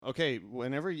Okay,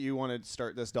 whenever you want to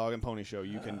start this dog and pony show,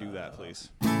 you can do that, please.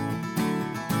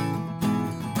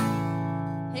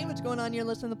 Hey, what's going on? You're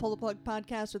listening to the Pull the Plug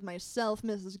podcast with myself,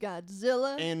 Mrs.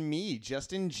 Godzilla. And me,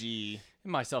 Justin G.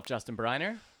 And myself, Justin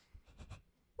Briner.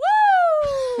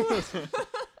 Woo!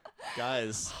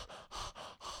 Guys,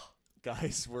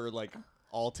 we're like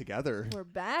all together. We're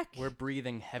back. We're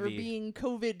breathing heavy. We're being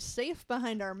COVID safe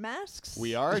behind our masks.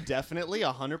 We are definitely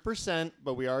 100%,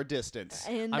 but we are distant.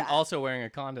 And I'm also wearing a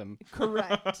condom,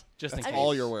 correct. just in That's case.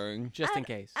 all you're wearing. Just in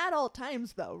case. At all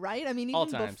times, though, right? I mean, All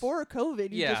even times. before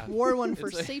COVID, you Yeah. just wore one for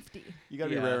It's like- safety. You got to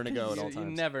be Yeah. raring to go at You- all You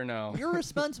times. never know. You're a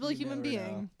responsible You human never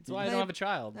being. know. That's why I don't have a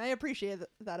child. I appreciate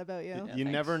that about you. Yeah, You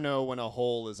thanks. never know when a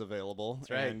hole is available. That's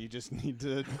right. And you just need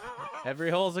to...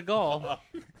 Every hole's a goal.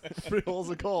 Every hole's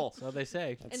a goal. So they say.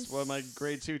 That's And what my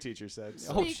grade 2 teacher said.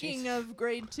 So. Oh, Speaking jeez. of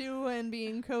grade 2 and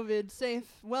being COVID safe,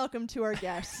 welcome to our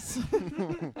guests.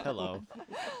 Hello.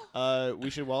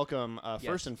 We should welcome, Yes.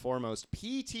 first and foremost,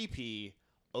 PTP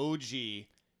OG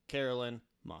Carolyn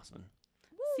Mossman.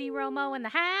 See Romo in the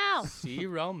house. See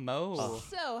Romo.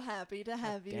 So happy to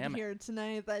have you Damn it. here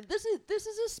tonight. But this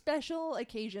is a special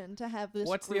occasion to have this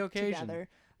What's the group occasion? together.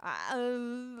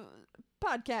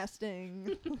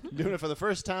 Podcasting. Doing it for the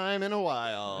first time in a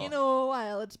while. You know, a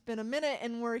while. It's been a minute,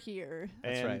 and we're here.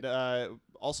 That's and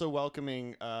also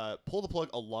welcoming Pull the Plug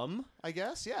alum, I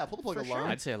guess. Yeah, Pull the Plug For alum. sure.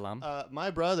 I'd say alum. My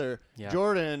brother, Yeah.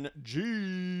 Jordan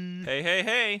G. Hey, hey,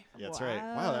 hey. Yeah, that's right.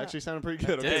 Wow, Wow. that actually sounded pretty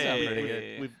good. That did sound pretty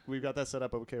good. We've got that set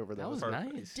up okay over there. that was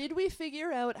perfect. nice. Did we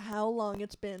figure out how long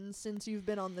it's been since you've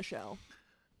been on the show?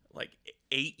 Like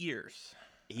 8 years.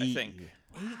 I think.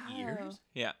 8 years?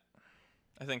 Yeah.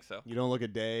 I think so. You don't look a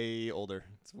day older.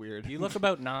 It's weird. You look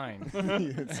about 9.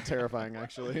 It's terrifying,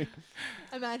 actually.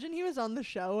 Imagine he was on the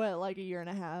show at like a year and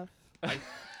a half. Like,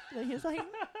 he's like,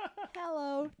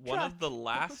 hello. One truck." of the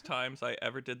last times I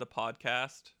ever did the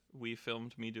podcast, we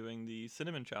filmed me doing the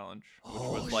cinnamon challenge, which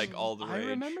was like all the I rage.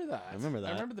 remember that. I remember that.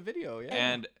 I remember the video, yeah.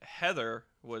 And Heather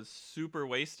was super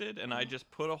wasted, and I just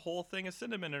put a whole thing of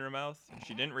cinnamon in her mouth. And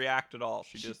she didn't react at all.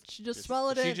 She just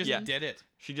swallowed she it. just Yeah. did it.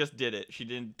 She just did it. She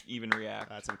didn't even react.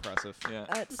 That's impressive. Yeah.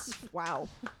 That's wow.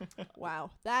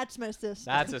 Wow. That's my sister.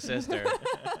 That's a sister.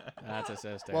 That's a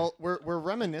sister. Well, we're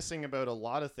reminiscing about a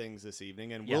lot of things this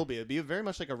evening, and Yeah. will be. It'll be very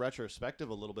much like a retrospective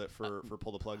a little bit for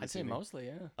Pull the Plug I'd this say evening. mostly,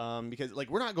 yeah. Because like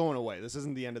we're not going away. This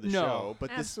isn't the end of the No. show, but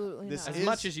Absolutely this not. As is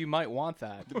much as you might want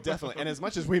that. definitely, and as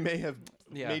much as we may have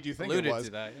Yeah. made you think alluded it was.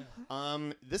 to that,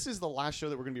 yeah. This is the last show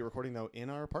that we're going to be recording though in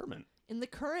our apartment. In the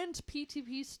current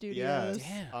PTP studios.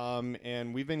 Damn.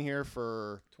 And we've been here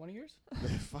for 20 years?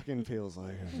 it fucking feels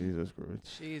like it. Jesus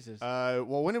Christ. Jesus.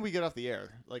 Well, when did we get off the air?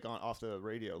 Like off the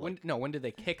radio? Like, when did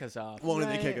they kick us off? when did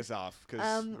they kick Right. us off?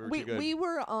 Because we were we too good. we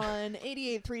were on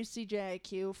 88.3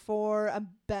 CJIQ for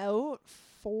about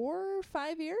 4 or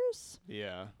 5 years,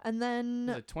 yeah. and Was then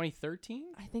it 2013?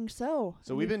 I think so.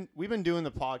 So we've been doing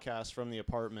the podcast from the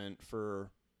apartment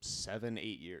for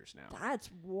 7-8 years now. That's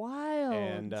wild.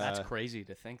 And That's crazy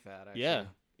to think that, actually. yeah,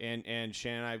 and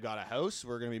Shannon and I've got a house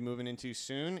we're gonna be moving into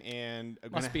soon, and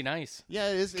Must be nice. yeah,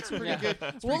 it is. It's pretty Yeah. good.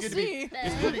 It's We'll pretty good see.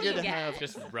 It's pretty good to have.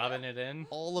 Just rubbing it in.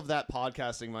 All of that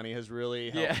podcasting money has really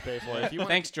helped Yeah. pay for it. If you want,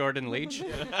 Thanks, Jordan Leach.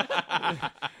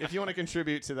 if you want to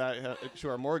contribute to that to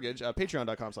our mortgage,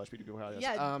 patreon.com/PTP.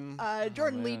 Yeah,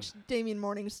 Jordan man. Leach, Damien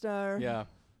Morningstar, Yeah.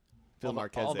 Phil All the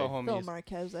Marquez. homies. Phil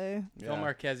Marquez. Yeah. Phil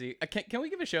Marquez. Can we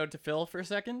give a shout out to Phil for a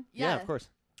second? Yeah, of course.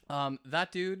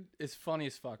 That dude is funny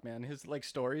as fuck, man. His like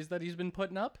stories that he's been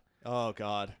putting up. Oh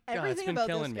God. it's Everything been about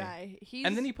killing this me. guy. He's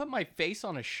And then he put my face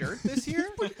on a shirt this year.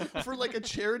 For like a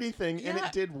charity thing, and Yeah,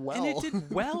 it did well. And it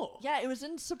did well. yeah, it was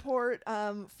in support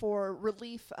for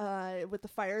relief with the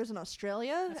fires in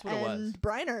Australia. That's what it and was.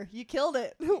 Briner, you killed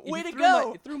it. He Way to threw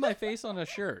go. threw my face on a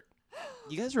shirt.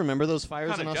 You guys remember those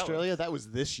fires Kinda in jealous. Australia? That was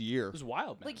this year. It was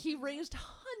wild, man. Like he raised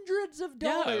hundreds of yeah,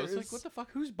 dollars it was like, what the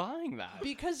fuck? Who's buying that?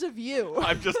 because of you.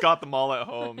 I've just got them all at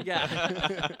home.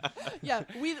 Yeah. Yeah,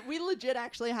 we legit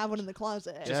actually have one in the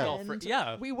closet. Just all and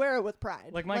yeah. we wear it with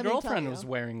pride. Like my let me tell girlfriend you. was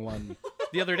wearing one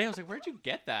the other day. I was like, "Where'd you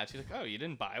get that?" She's like, "Oh, you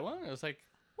didn't buy one." I was like,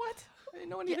 "What? I didn't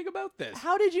know anything about this."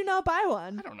 How did you not buy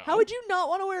one? I don't know. How would you not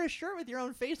want to wear a shirt with your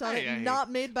own face on it, I-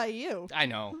 not made by you? I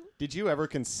know. Did you ever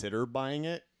consider buying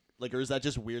it? Like, or is that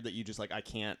just weird that you just like I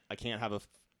can't have a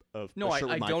No, a shirt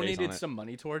I with my face donated on it? some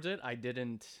money towards it. I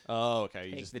didn't Oh, okay.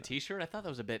 You take just the T-shirt. I thought that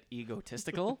was a bit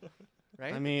egotistical,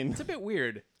 right? I mean, it's a bit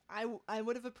weird. I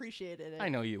would have appreciated it. I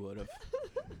know you would have.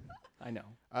 I know.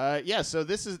 yeah. So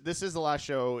this is the last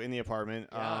show in the apartment.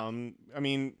 Yeah. I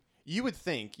mean, you would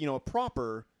think, a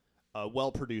proper,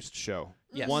 well-produced show,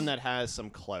 Yes. one that has some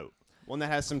clout, one that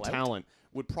has some Clout? talent.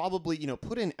 would probably,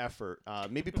 put in effort,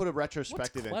 maybe put a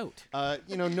retrospective clout?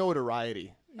 in,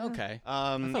 notoriety. Okay.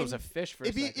 I thought it was a fish for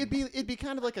a second. It'd be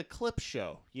kind of like a clip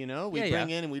show, We'd Yeah, bring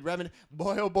yeah. in and we'd rev in.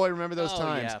 Boy, oh boy, remember those Oh,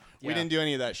 times? yeah, We yeah. didn't do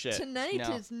any of that shit. Tonight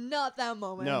No. is not that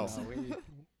moment. No.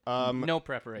 No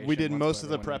preparation. We did most of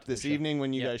the whatsoever prep went into this the show. evening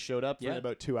when you Yeah. guys showed up for Yeah.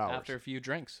 about 2 hours. After a few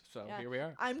drinks. So Yeah. here we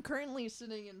are. I'm currently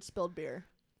sitting in spilled beer.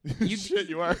 You Shit,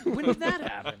 you are. When did that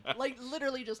happen? Like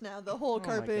literally just now, the whole my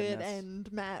carpet goodness.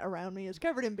 and mat around me is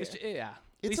covered in beer. Yeah.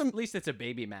 It's At least it's a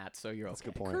baby mat, so you're okay. That's a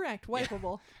good point. Correct,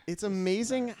 wipeable. It's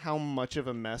amazing how much of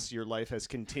a mess your life has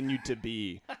continued to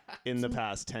be in the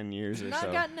past 10 years or Not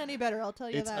so. gotten any better, I'll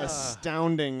tell you It's that.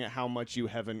 astounding how much you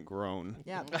haven't grown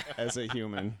Yeah, as a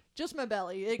human. just my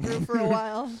belly. It grew for a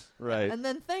while, Right. and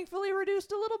then thankfully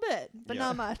reduced a little bit, but Yeah,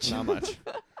 not much. Not much.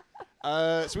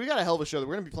 So we got a hell of a show. We're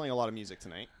going to be playing a lot of music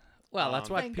tonight. Well, that's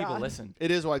why Thank people God. listen.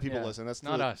 It is why people Yeah. listen. That's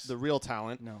Not the, us. the real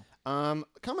talent. No.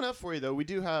 Coming up for you, though, we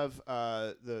do have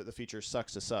the feature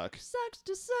Sucks to Suck. Sucks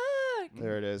to suck.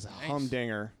 There it is. Nice.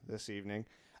 Humdinger this evening.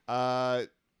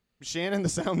 Shannon the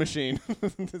Sound Machine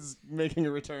is making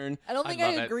a return. I don't I think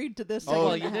love I it. agreed to this. Oh,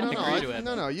 well, second you didn't half. agree to it.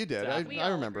 No, you did. Exactly. I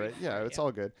remember it. Yeah, it's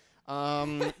all good. We've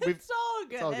It's all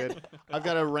good. It's all good. I've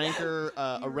got a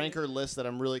ranker list that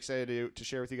I'm really excited to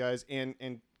share with you guys. And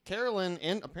Carolyn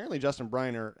and apparently Justin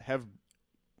Briner have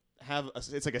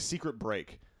it's like a secret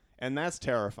break, and that's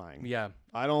terrifying. Yeah.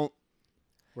 I don't.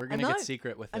 We're I'm going to not- get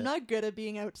secret with I'm it. not good at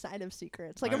being outside of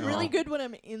secrets. Like I I'm really know. good when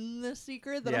I'm in the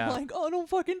secret. That I'm Yeah. like, oh, don't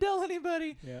fucking tell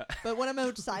anybody. Yeah. But when I'm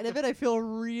outside of it, I feel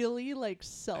really like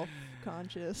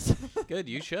self-conscious. Good.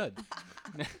 You should.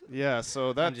 Yeah.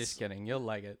 So that's I'm just kidding. You'll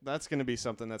like it. that's going to be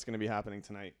something that's going to be happening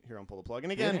tonight here on Pull the Plug.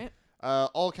 And again, Right?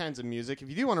 all kinds of music. If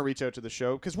you do want to reach out to the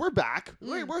show, because we're back,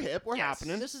 we're hip, we're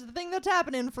happening. This is the thing that's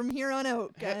happening from here on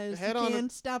out, guys. head You on-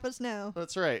 can't stop us now.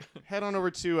 That's right. Head on over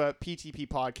to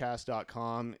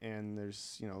ptppodcast.com, and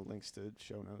there's links to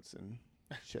show notes and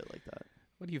shit like that.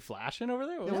 What are you flashing over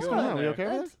there? Yeah, what's going going on? on We there? okay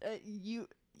with That's,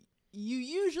 you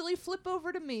usually flip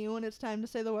over to me when it's time to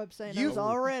say the website. I You've- was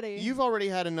already. You've already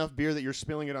had enough beer that you're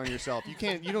spilling it on yourself. You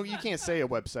can't say a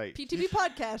website.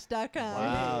 PTBpodcast.com.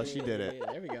 Wow, she did it.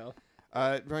 There we go.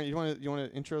 Brian, you want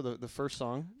to intro the first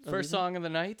song? of First the evening? song of the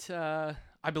night.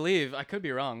 I believe, I could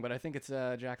be wrong, but I think it's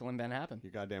Jacqueline Van Happen.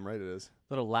 You're goddamn right it is.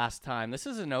 Little Last Time. This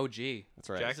is an OG. That's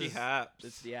right. Jackie is- Haps.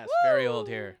 It's very old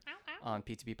here on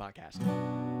PTB Podcast.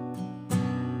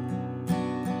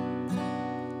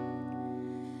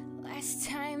 Last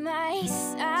time I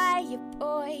saw you,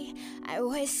 boy, I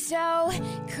was so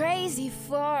crazy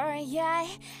for ya.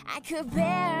 I could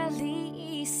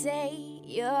barely say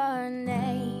your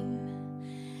name.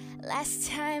 Last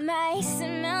time I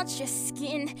smelled your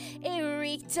skin, it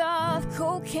reeked of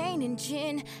cocaine and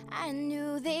gin. I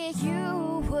knew that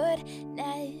you would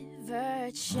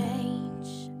never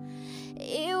change.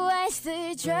 It was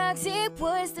the drugs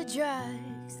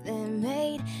that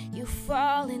made you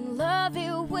fall in love.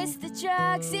 It was the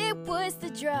drugs that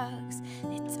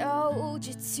told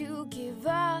you to give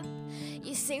up.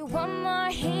 You say one more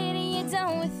hit and you're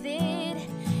done with it.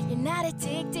 You're not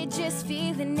addicted, just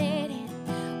feeling it.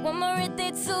 One more hit,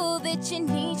 that's all that you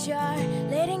need. You're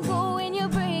letting go and you're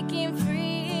breaking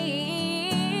free.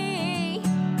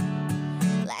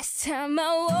 Last time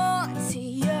I walked to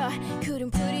you,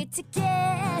 couldn't put it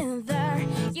together.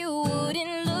 You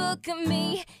wouldn't look at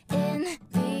me in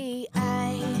the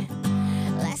eye.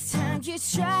 Last time you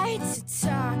tried to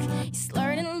talk, you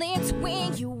slurred and limped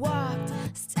when you walked.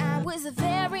 This time was the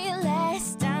very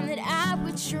last time that I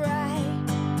would try.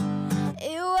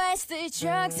 It was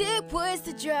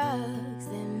the drugs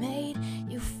that made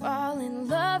you fall in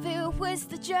love. It was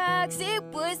the drugs it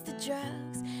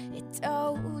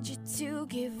told you to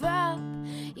give up.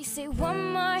 You say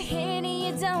one more hit and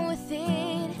you're done with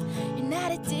it. You're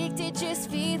not addicted, just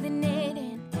feeling it.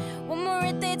 And one more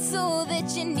hit, that's all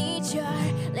that you need. You're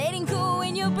letting go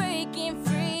and you're breaking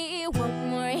free. One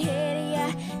more hit and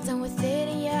you're done with it.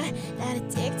 And you're not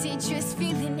addicted, just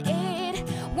feeling it.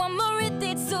 One more hit,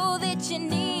 that's all that you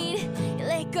need. You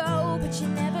let go, but you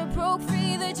never broke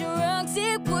free. The drugs,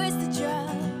 it was the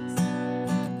drugs.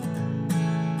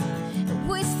 It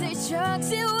was the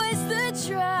drugs, it was the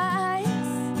drugs.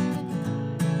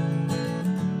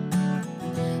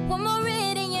 One more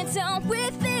hit and you're done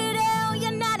with it. Oh,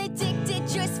 you're not addicted,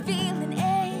 just feeling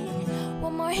it.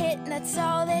 One more hit and that's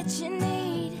all that you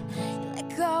need. You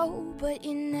let go, but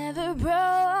you never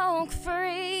broke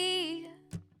free.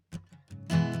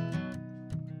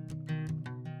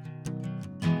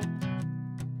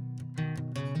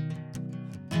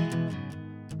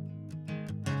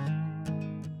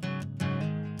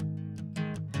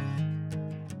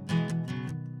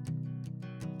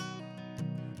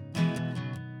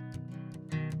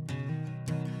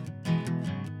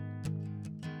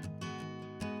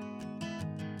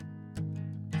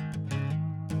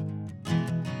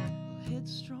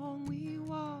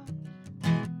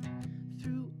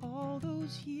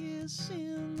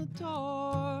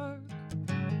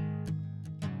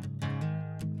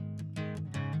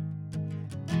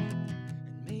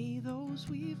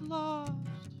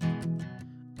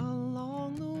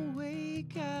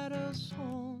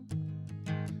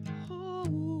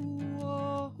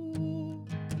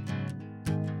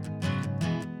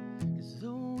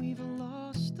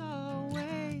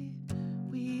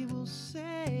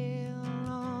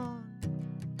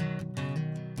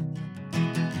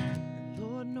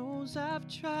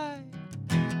 try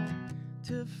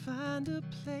to find a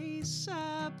place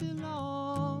I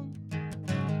belong.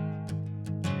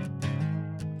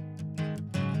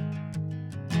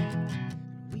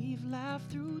 We've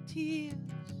laughed through tears,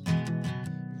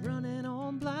 running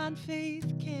on blind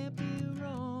faith can't be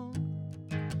wrong.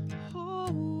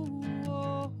 Oh,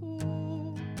 oh,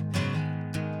 oh.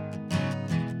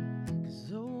 'Cause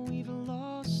though we've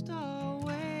lost our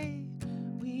way,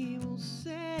 we will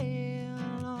sail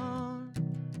on.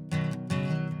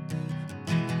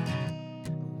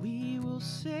 We will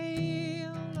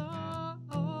sail on.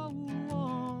 Oh,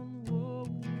 oh,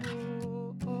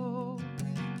 oh,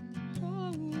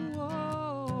 oh,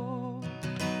 oh.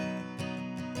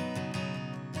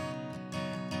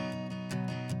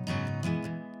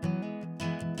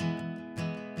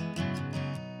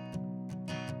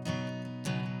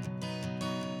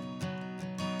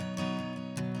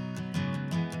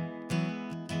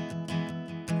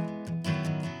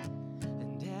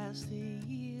 And as the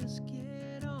years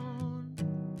get on,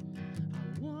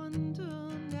 I wonder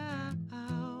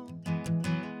now,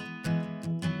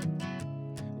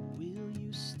 will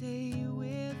you stay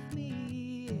with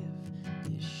me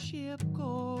if this ship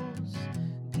goes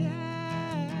down?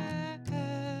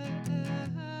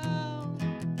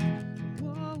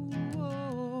 Whoa,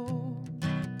 whoa.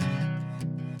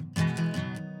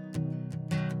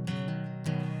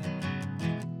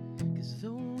 'Cause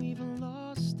though we've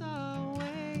lost our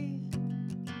way,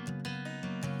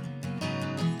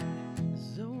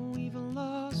 though we've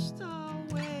lost our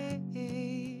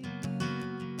way,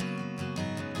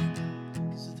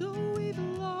 'cause though we've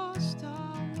lost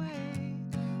our way,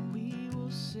 we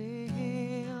will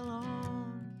sail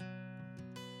on.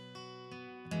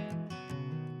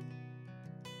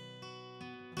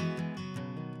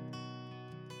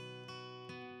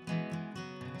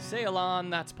 Sail on,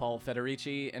 that's Paul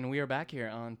Federici, and we are back here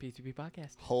on P3P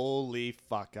Podcast. Holy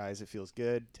fuck, guys! It feels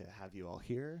good to have you all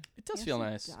here. It does Yes, feel it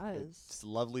nice. does. It's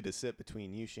lovely to sit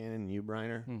between you, Shannon, and you,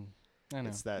 Briner. I know.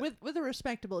 It's that. With a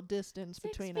respectable distance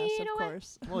 6 between us, feet of away.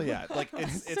 course. Well, yeah, like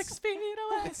it's 6 feet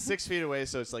away. it's 6 feet away,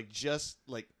 so it's like it's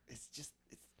like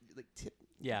tip.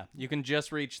 Yeah, you can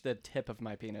just reach the tip of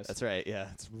my penis. That's right. Yeah,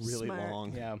 it's really Smart.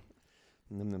 long. Yeah.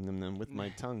 Num num num num with my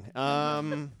tongue. I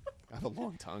have a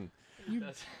long tongue. You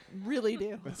really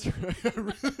do. That's right.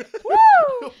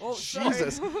 Oh,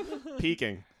 Jesus,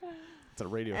 peaking. It's a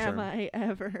radio Am term. I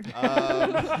ever?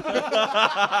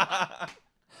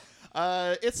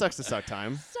 It sucks to suck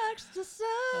time. Sucks to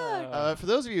suck. For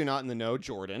those of you not in the know,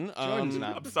 Jordan. Jordan's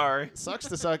not. I'm sorry. Sucks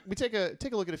to suck. We take a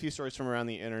look at a few stories from around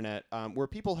the internet where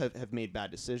people have made bad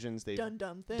decisions. They've Done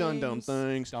dumb things. done dumb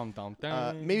things. Dum, dum,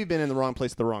 dum. Maybe been in the wrong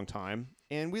place at the wrong time.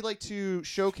 And we like to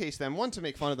showcase them, one, to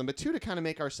make fun of them, but two, to kind of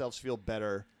make ourselves feel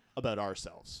better about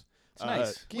ourselves. It's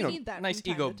nice. You We know, need that Nice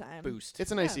from time ego to time. boost.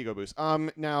 it's a nice Yeah. ego boost.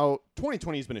 Now,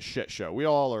 2020 has been a shit show. We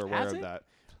all are aware Has of it? that.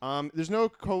 There's no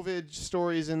COVID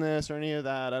stories in this or any of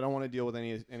that. I don't want to deal with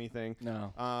anything.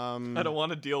 No. I don't want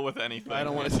to deal with anything. I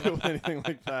don't want to deal with anything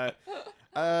like that.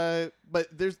 But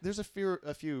there's a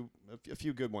few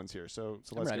good ones here. So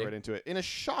let's ready. get right into it. In a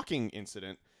shocking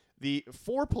incident, the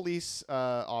 4 police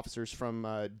officers from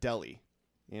Delhi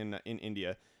in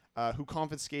India who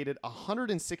confiscated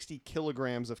 160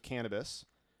 kilograms of cannabis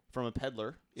from a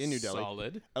peddler in New Delhi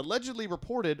Solid. allegedly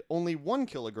reported only 1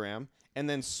 kilogram and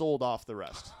then sold off the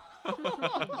rest.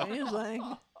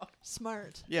 Amazing.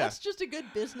 Smart. Yeah. That's just a good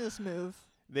business move.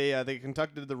 They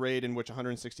conducted the raid in which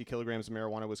 160 kilograms of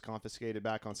marijuana was confiscated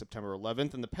back on September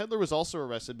 11th, and the peddler was also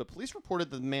arrested, but police reported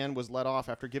the man was let off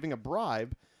after giving a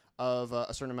bribe of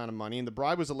a certain amount of money, and the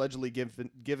bribe was allegedly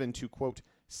given to, quote,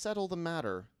 settle the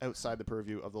matter outside the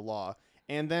purview of the law.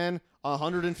 And then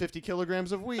 150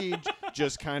 kilograms of weed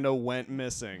just kind of went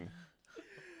missing.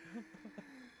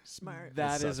 Smart.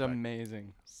 That is Suspect.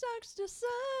 amazing. Sucks to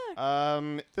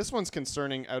suck. This one's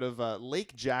concerning out of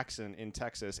Lake Jackson in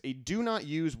Texas. A do not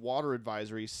use water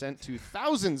advisory sent to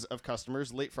thousands of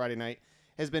customers late Friday night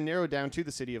has been narrowed down to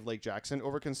the city of Lake Jackson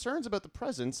over concerns about the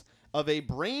presence of a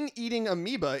brain-eating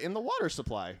amoeba in the water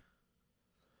supply.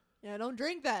 Yeah, don't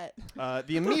drink that.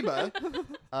 The amoeba...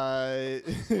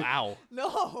 Wow.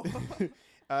 No.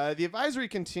 The advisory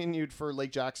continued for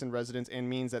Lake Jackson residents and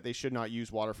means that they should not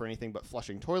use water for anything but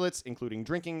flushing toilets, including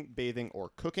drinking, bathing,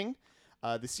 or cooking.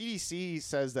 The CDC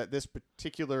says that this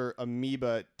particular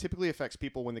amoeba typically affects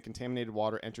people when the contaminated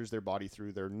water enters their body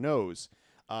through their nose.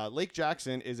 Lake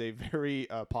Jackson is a very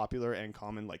popular and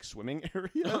common swimming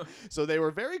area, so they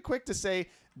were very quick to say,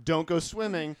 "Don't go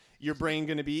swimming. Your brain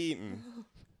gonna be eaten."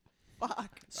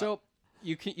 Fuck. So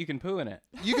you can poo in it.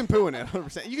 You can poo in it,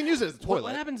 100%. You can use it as a toilet.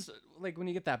 What happens when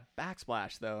you get that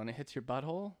backsplash though and it hits your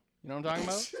butthole? You know what I'm talking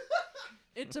about?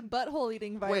 It's a butthole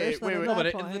eating virus. Wait, then wait, at No,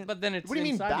 that but point. but then it's What do you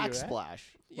mean inside of you, right? backsplash?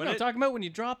 You When know what I'm it- talking about when you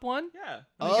drop one? Yeah.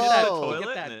 Oh. When you get it in the Oh. toilet You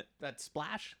get and that, it- that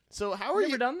splash? So how You are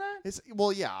ever you? done that?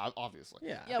 Well, yeah, obviously.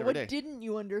 Yeah. Yeah, every what day. didn't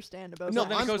you understand about No, So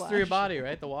then it goes through your backsplash? body,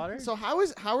 right? The water? So how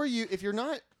are you if you're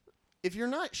not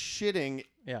shitting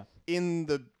yeah. in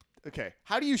the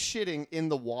how do you shitting in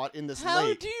the in this How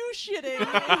lake? do you shitting?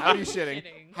 How are you shitting?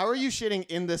 Shitting. How are you shitting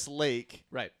in this lake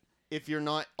Right. if you're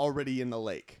not already in the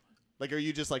lake? Like, are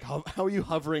you just like how are you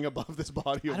hovering above this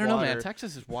body of I don't know, water? man.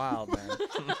 Texas is wild,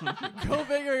 man. Go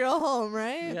big or go home,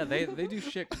 right? yeah, they do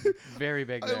shit very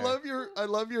big there. I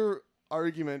love your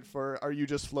argument for are you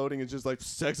just floating? It's just like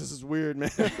Texas is weird, man.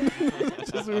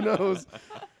 Just who knows.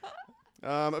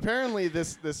 Apparently,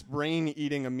 this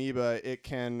brain-eating amoeba, it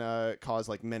can cause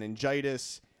like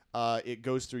meningitis. It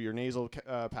goes through your nasal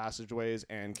passageways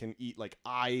and can eat like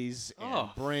eyes and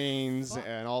Oh, brains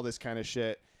and all this kind of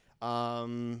shit. I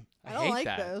don't hate like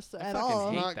that. this I at fucking all.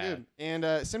 hate Not that. good.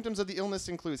 And symptoms of the illness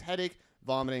includes headache,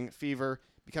 vomiting, fever,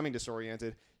 becoming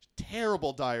disoriented,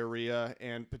 terrible diarrhea,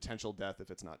 and potential death if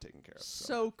it's not taken care of.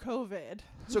 So COVID.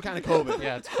 So kind of COVID.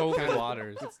 Yeah, it's COVID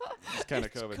waters. It's kind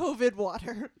of COVID. COVID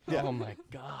water. Yeah. Oh my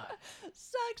god.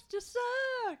 Sucks to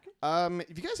suck. Have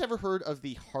you guys ever heard of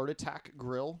the Heart Attack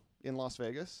Grill in Las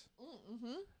Vegas?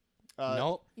 Mm-hmm.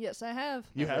 Nope. Yes, I have.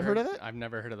 You Never have heard of it? I've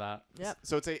never heard of that. Yep.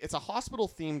 So it's a hospital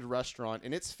themed restaurant,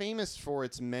 and it's famous for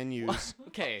its menus.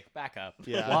 Okay, back up.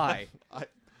 Yeah. Why? So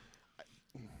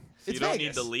you It's don't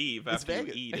Vegas. need to leave It's after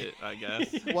Vegas. you eat it, I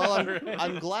guess. Well,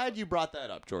 I'm glad you brought that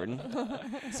up, Jordan.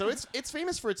 So it's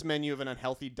famous for its menu of an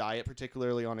unhealthy diet,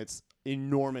 particularly on its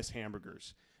enormous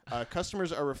hamburgers.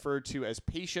 Customers are referred to as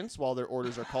patients, while their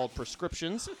orders are called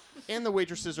prescriptions, and the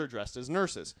waitresses are dressed as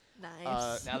nurses.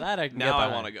 Nice. Now that I can Now get I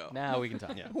behind. wanna go. Now we can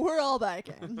talk. Yeah. We're all back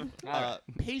in.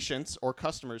 Patients or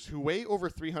customers who weigh over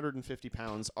 350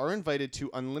 pounds are invited to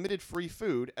unlimited free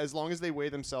food as long as they weigh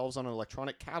themselves on an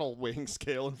electronic cattle weighing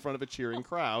scale in front of a cheering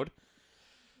crowd.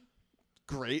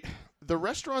 Great. The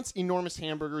restaurant's enormous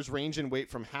hamburgers range in weight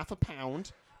from half a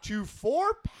pound to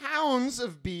 4 pounds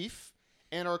of beef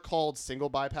and are called single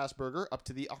bypass burger up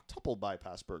to the octuple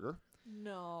bypass burger.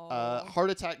 No. Heart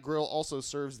Attack Grill also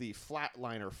serves the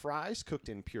Flatliner fries cooked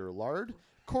in pure lard,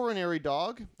 coronary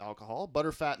dog, alcohol,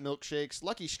 butterfat milkshakes,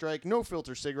 Lucky Strike, no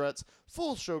filter cigarettes,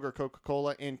 full sugar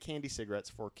Coca-Cola, and candy cigarettes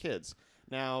for kids.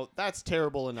 Now, that's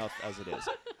terrible enough as it is.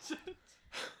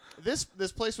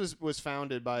 This place was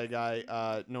founded by a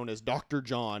guy known as Dr.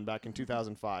 John back in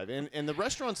 2005, and the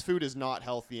restaurant's food is not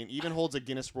healthy and even holds a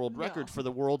Guinness World Record for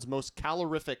the world's most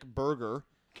calorific burger.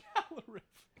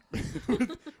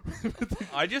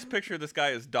 I just picture this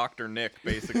guy as Dr. Nick,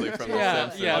 basically, from The Yeah,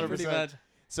 Simpsons. yeah, 100%. pretty much.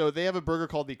 So they have a burger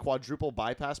called the Quadruple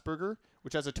Bypass Burger,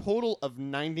 which has a total of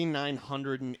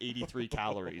 9,983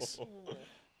 calories.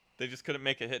 They just couldn't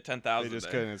make it hit They 10,000. just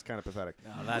there. couldn't. It's kind of pathetic.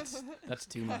 No, that's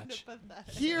too much.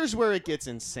 Here's where it gets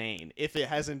insane, if it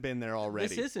hasn't been there already.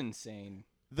 This is insane.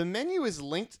 The menu is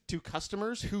linked to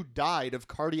customers who died of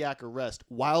cardiac arrest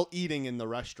while eating in the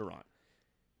restaurant.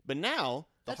 But now,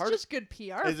 the That's just good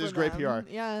PR. It for is great them. PR.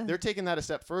 Yeah. They're taking that a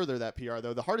step further, that PR,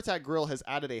 though. The Heart Attack Grill has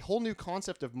added a whole new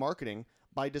concept of marketing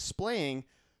by displaying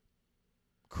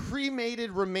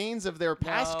cremated remains of their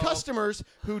past No. customers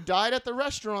who died at the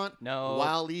restaurant No.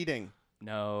 while eating.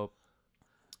 No.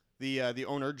 The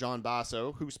owner, John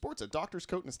Basso, who sports a doctor's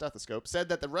coat and a stethoscope, said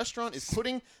that the restaurant is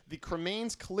putting the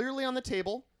cremains clearly on the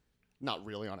table, not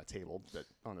really on a table, but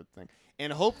on a thing,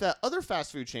 and hope that other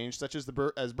fast food chains, such as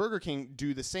as Burger King,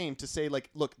 do the same to say, like,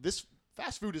 look, this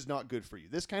fast food is not good for you.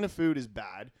 This kind of food is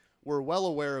bad. We're well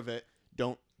aware of it.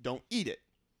 Don't eat it.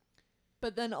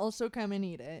 But then also come and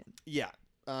eat it. Yeah.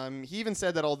 He even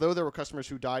said that although there were customers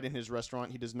who died in his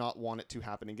restaurant, he does not want it to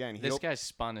happen again. This guy's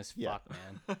spun as Yeah. fuck,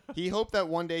 man. He hoped that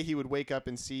one day he would wake up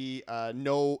and see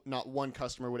not one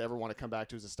customer would ever want to come back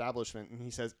to his establishment. And he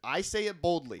says, I say it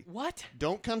boldly. What?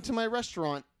 Don't come to my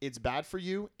restaurant. It's bad for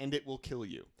you, and it will kill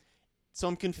you. So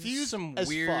I'm This is confused some as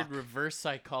weird fuck. reverse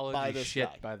by psychology this shit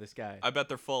guy. by this guy. I bet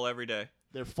they're full every day.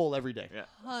 They're full every day. Yeah.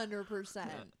 100%.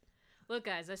 Look,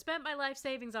 guys, I spent my life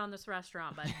savings on this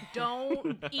restaurant, but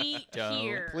don't eat Don't.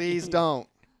 here. Please don't.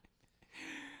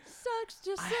 Sucks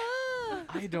to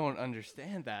suck. I don't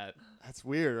understand that. That's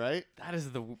weird, right? That is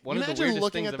one of the Imagine weirdest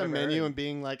looking things at I've the ever menu heard. and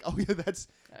being like, "Oh yeah, that's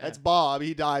Bob.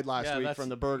 He died last Yeah, week that's- from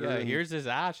the burger. Yeah, and here's his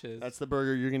ashes. that's the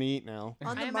burger you're gonna eat now."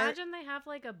 On I the imagine they have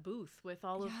like a booth with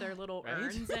all of their little Right?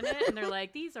 urns in it, and they're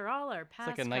like, "These are all our It's past."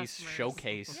 like a nice customers."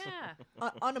 showcase. Yeah.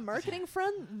 on a marketing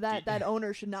front, that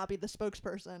owner should not be the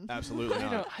spokesperson. Absolutely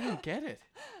not. I don't get it.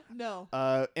 No.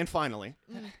 And finally,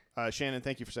 Shannon,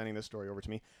 thank you for sending this story over to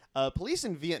me. Police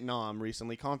in Vietnam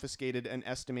recently confiscated an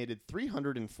estimated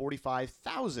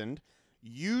 345,000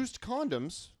 used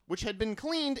condoms, which had been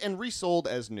cleaned and resold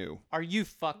as new. Are you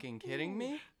fucking kidding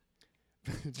me?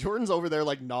 Jordan's over there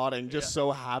like nodding, just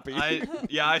so happy.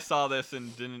 I saw this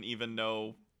and didn't even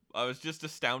know. I was just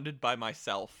astounded by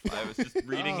myself. I was just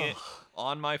reading it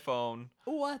on my phone.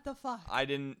 What the fuck? I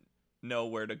didn't know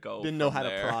where to go. Didn't know from how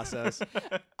there. to process.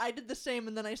 I did the same,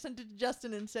 and then I sent it to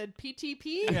Justin and said,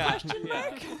 PTP? Yeah. Question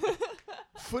mark?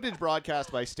 Footage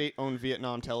broadcast by state-owned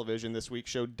Vietnam television this week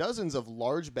showed dozens of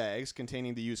large bags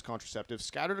containing the used contraceptives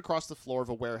scattered across the floor of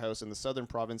a warehouse in the southern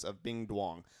province of Binh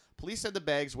Duong. Police said the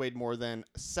bags weighed more than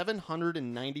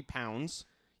 790 pounds,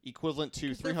 equivalent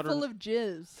to 300. They're full of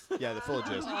jizz. Yeah, they're full of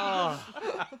jizz.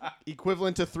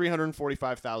 Equivalent to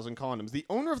 345,000 condoms. The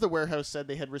owner of the warehouse said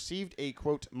they had received a,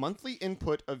 quote, monthly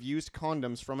input of used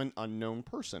condoms from an unknown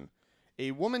person. A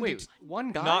woman... Wait,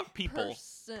 one guy? Not people.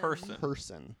 Person.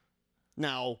 person.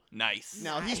 Now Nice.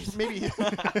 he's maybe...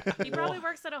 He probably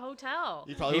works at a hotel.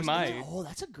 He probably He works- might. Oh,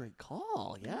 that's a great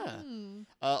call. Yeah. Hmm.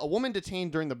 A woman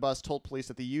detained during the bust told police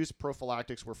that the used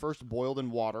prophylactics were first boiled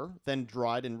in water, then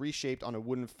dried and reshaped on a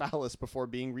wooden phallus before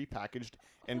being repackaged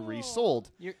and resold.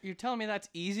 You're telling me that's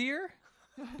easier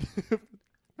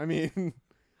I mean,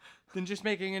 than just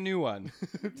making a new one?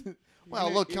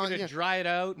 well, look, you're gonna yeah, dry it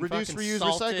out, and Reduce, fucking reuse,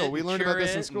 salt recycle. it We and learned about cure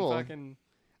this in it and school. fucking-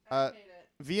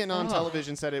 Vietnam Oh.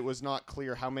 television said it was not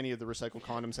clear how many of the recycled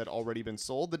condoms had already been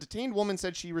sold. The detained woman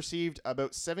said she received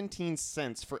about 17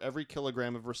 cents for every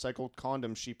kilogram of recycled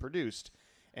condoms she produced,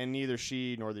 and neither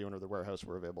she nor the owner of the warehouse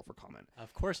were available for comment.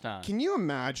 Of course not. Can you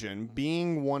imagine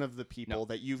being one of the people No.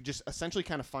 that you've just essentially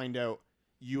kind of find out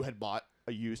you had bought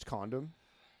a used condom?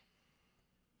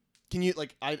 Can you,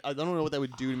 like, I don't know what that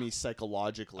would do to me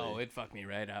psychologically. Oh, it fucked me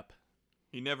right up.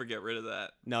 You never get rid of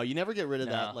that. No, you never get rid of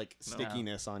that, No. like, No.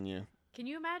 stickiness on you. Can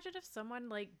you imagine if someone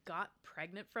like got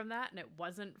pregnant from that and it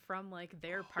wasn't from like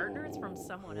their partner, it's from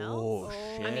someone else?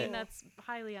 Oh, I mean, shit. that's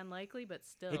highly unlikely, but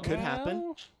still. It could happen.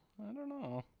 Well, I don't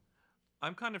know.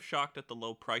 I'm kind of shocked at the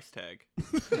low price tag.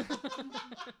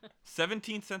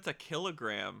 17 cents a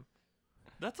kilogram.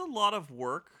 That's a lot of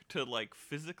work to like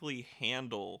physically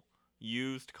handle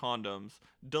used condoms,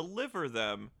 deliver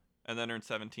them, and then earn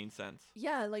 17 cents.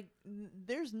 Yeah, like,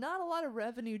 there's not a lot of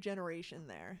revenue generation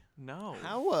there. No.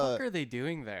 How, What are they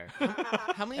doing there?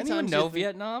 how many Anyone times do you know think-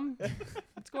 Vietnam?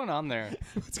 What's going on there?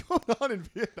 What's going on in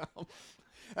Vietnam?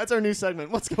 That's our new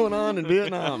segment. What's going on in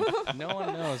Vietnam? No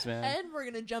one knows, man. And we're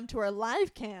going to jump to our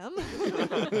live cam.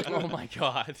 Oh my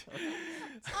god.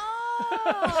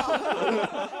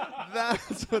 Oh!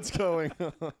 That's what's going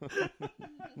on.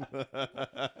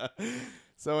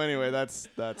 So anyway, that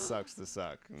sucks to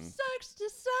suck. Sucks to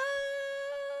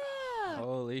suck!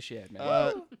 Holy shit,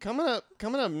 man. Coming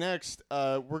up next,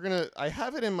 I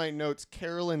have it in my notes,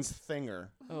 Carolyn's Thinger.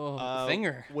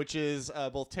 Finger. Which is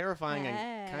both terrifying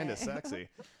and kind Hey. of sexy.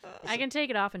 I can take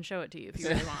it off and show it to you if you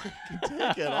really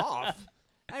want. Take it off.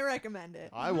 I recommend it.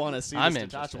 I want to see I'm this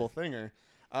interested. detachable Thinger.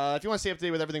 If you want to stay up to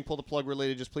date with everything Pull the Plug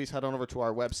related, just please head on over to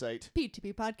our website.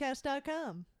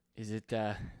 p2ppodcast.com. Is it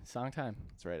song time?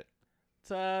 That's right.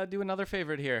 Let's do another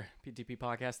favorite here. PTP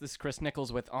Podcast. This is Chris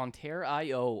Nichols with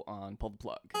Ontario on Pull the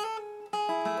Plug.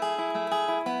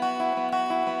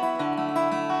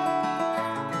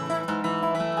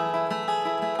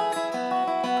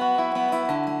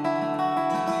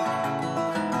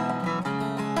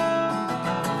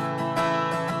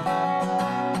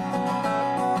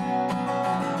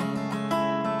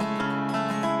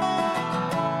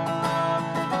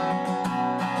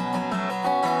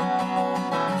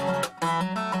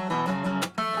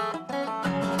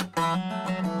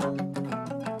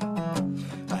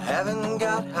 I haven't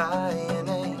got high in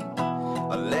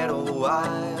a little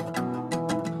while.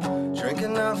 Drink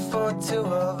enough for two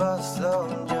of us, though,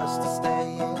 just to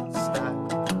stay in style.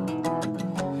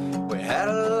 We had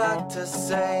a lot to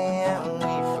say and we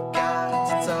forgot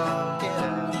to talk it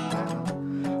out.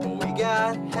 We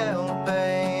got help,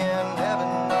 and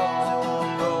heaven knows it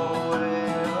won't go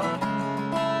well.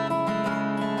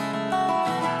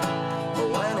 But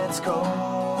when it's cold,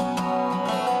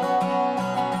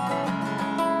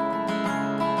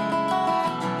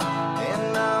 in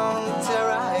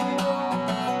Ontario,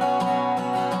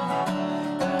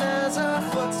 and as our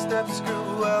footsteps grew,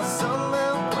 well,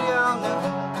 somehow we all know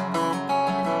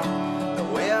that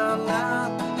we are not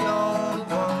the only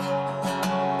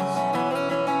ones,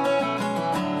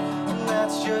 and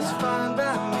that's just fine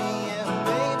by me. And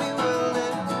maybe we'll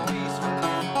live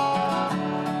peacefully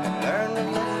and learn to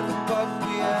live with what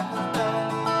we have done.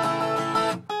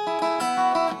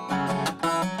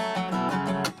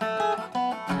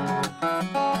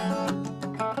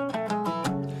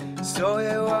 So we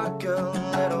walk a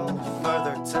little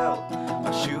further till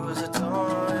our shoes are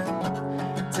torn.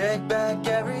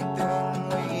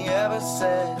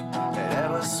 bed had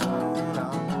ever swooned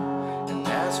on. And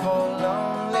as for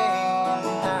lonely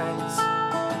nights,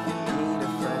 you need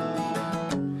a friend.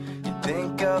 You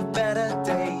think of better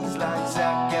days like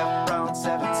Zac Efron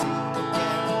 17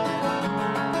 again.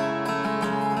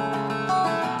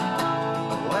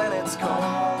 But when it's cold,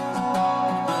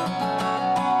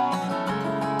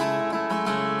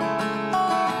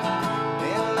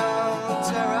 in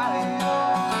Ontario,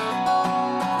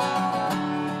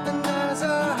 and as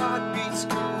our heartbeats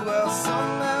grew, well,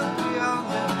 somehow we all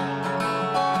knew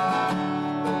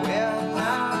that we're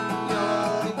not the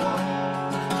only one.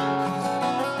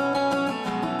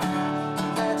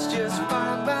 That's just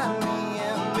fine by me,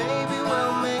 and maybe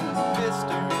we'll make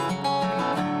history.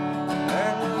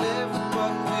 Learn to live with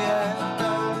what we have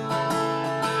done.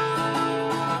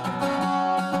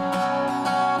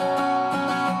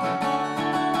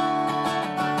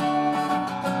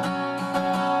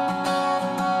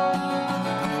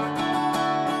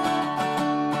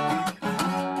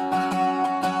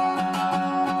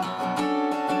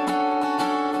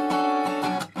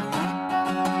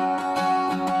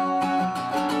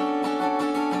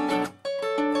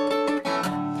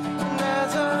 And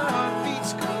as our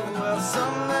heartbeats grew, well,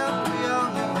 somehow we all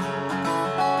knew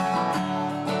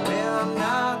that we're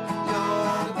not the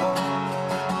only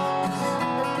ones.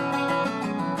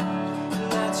 And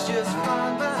that's just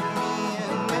fine by me,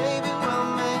 and maybe we'll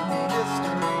make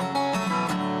history.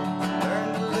 Learn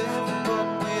to live with what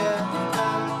we have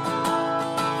done.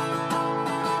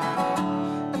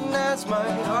 And as my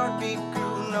heartbeat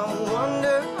grew, no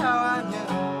wonder how I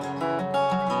knew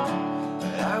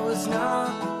that I was not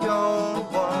the only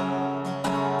one.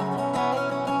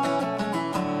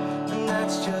 And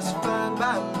that's just fine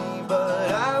by me,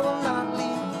 but I will not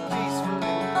leave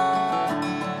peacefully.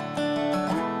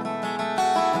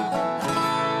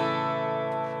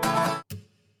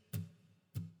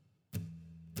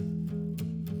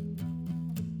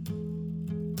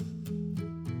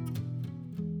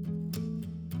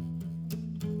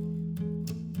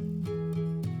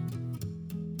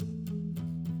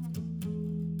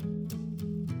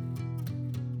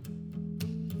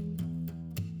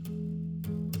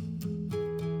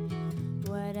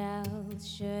 What else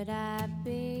should I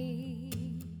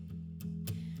be?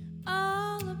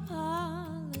 All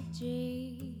apologies.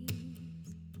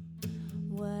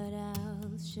 What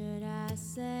else should I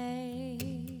say?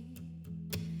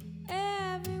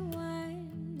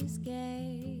 Everyone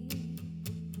escaped.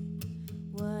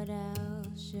 What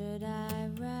else should I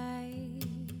write?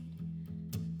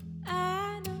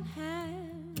 I don't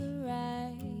have the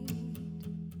right.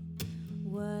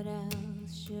 What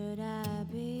else should I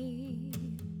be?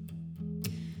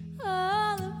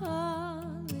 All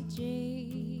apologies.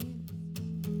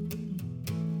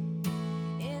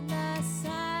 In the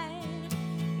sun,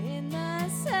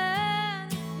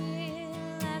 feel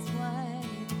as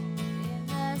one.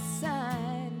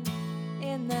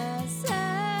 In the sun,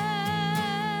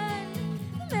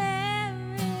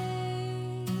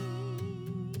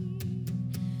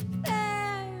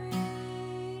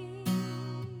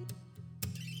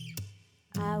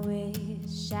 I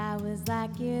wish I was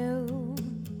like you,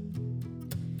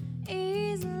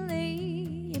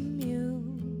 easily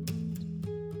immune.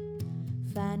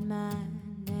 Find my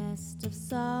nest of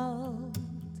salt.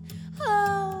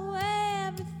 Oh,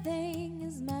 everything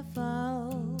is my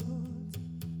fault.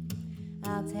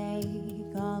 I'll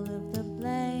take all of the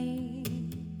blame.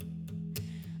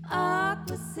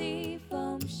 Aqua sea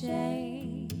foam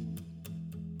shame.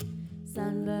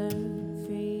 Sunburn,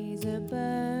 freezer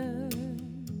burn,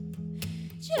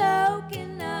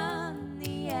 choking on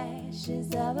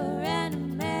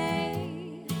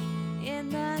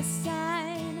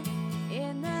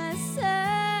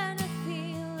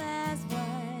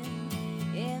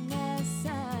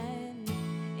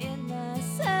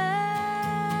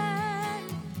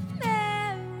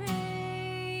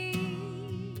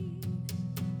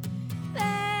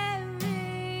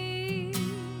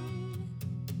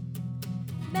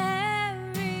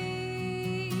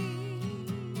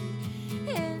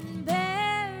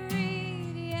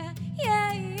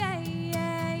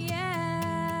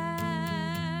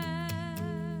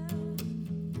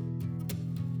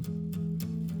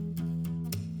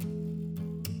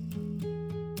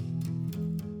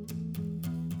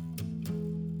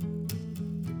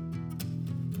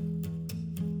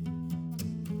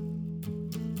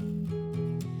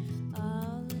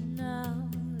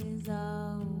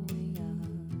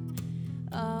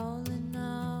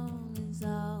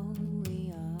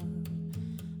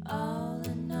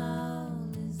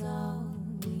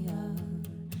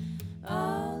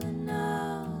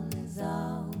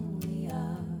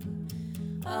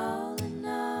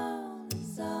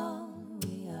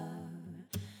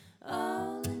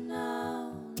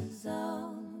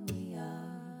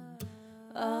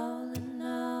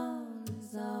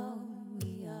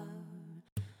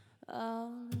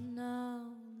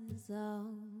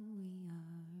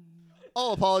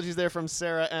All apologies there from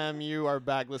Sarah M. You are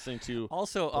back listening to.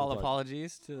 Also, all Boulevard.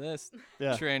 apologies to this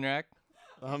Yeah, train wreck.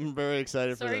 I'm very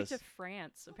excited for Sorry this. to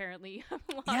France. Apparently,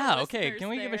 a lot Yeah, of okay. listeners Can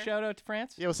we give a there. shout out to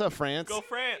France? Yeah, what's up, France? Go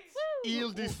France.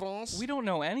 Ile-de-France. We don't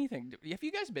know anything. Have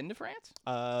you guys been to France?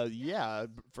 Yeah,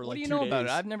 for What like do you 2 know days. about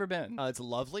it? I've never been. It's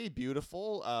lovely,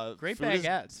 beautiful. Great food is-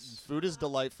 baguettes. Food is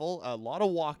delightful. A lot of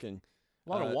walking. A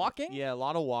lot of walking? Yeah, a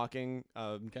lot of walking.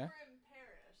 Okay. We're in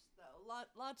Paris,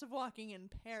 though. Lots of walking in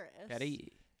Paris. Paris,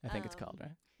 I think it's Um, called,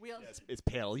 right? We also, It's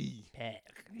Paris.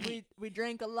 we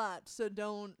drank a lot, so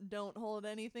don't hold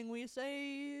anything we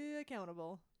say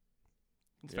accountable.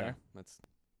 It's Yeah, fair. that's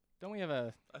Don't we have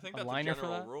a I think A that's liner a for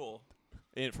general that? rule.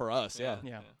 it for us. Yeah.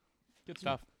 Yeah. good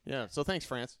stuff? Yeah. So thanks,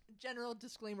 France. General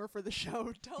disclaimer for the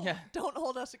show: Yeah. don't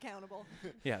hold us accountable.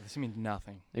 Yeah, this means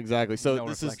nothing. Exactly. So No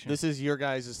this reflection. is your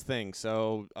guys' thing.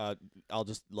 So I'll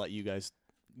just let you guys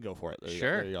go for it. There you go.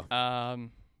 Sure. There you go.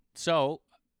 So,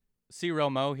 C.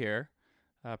 Romo here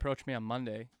approached me on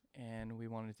Monday, and we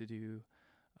wanted to do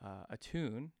a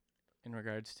tune in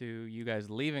regards to you guys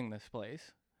leaving this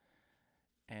place.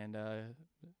 And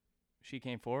she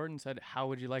came forward and said, "How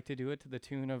would you like to do it to the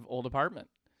tune of Old Apartment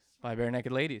by Bare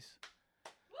Naked Ladies?"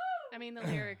 I mean, the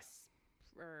lyrics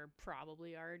are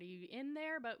probably already in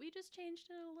there, but we just changed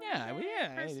it a little Yeah, bit.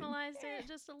 yeah, Personalized it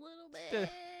just a little Did- bit.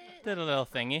 Did a little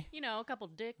thingy. You know, a couple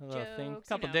dick A little jokes. thing. you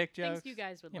Couple know, dick things jokes, you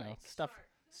guys would You know, like.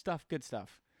 stuff, good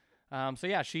stuff. So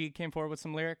yeah, she came forward with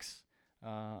some lyrics.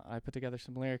 I put together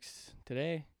some lyrics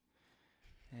today,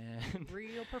 and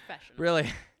Real professional.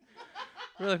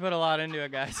 really put a lot into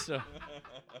it, guys. So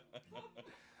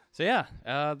yeah,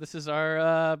 this is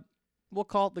our we'll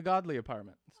call it the Godly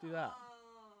Apartment. Let's do that.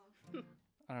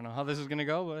 I don't know how this is gonna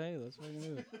go, but hey, let's fucking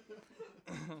do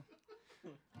it.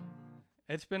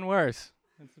 It's been worse.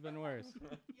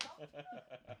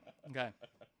 Okay.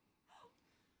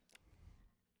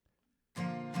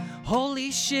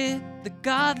 Holy shit, the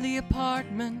Godly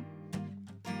Apartment,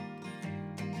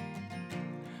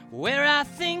 where I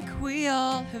think we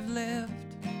all have lived.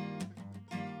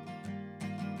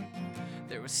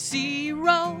 There was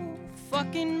Zero,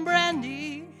 fucking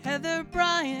Brandy, Heather,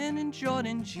 Brian, and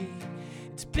Jordan G.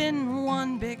 It's been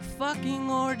one big fucking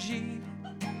orgy.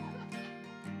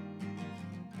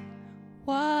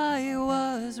 Why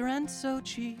was rent so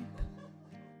cheap?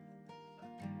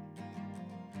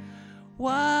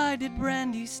 Why did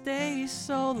Brandy stay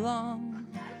so long?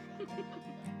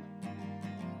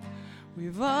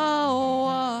 We've all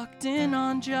walked in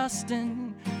on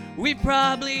Justin. We've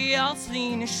probably all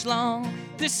seen a schlong.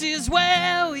 This is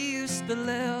where we used to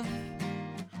live.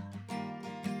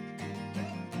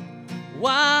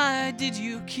 Why did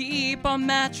you keep our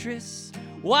mattress?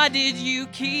 Why did you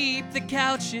keep the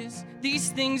couches? These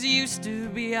things used to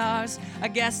be ours. I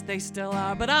guess they still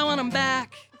are, but I want them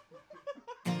back.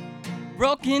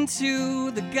 Broke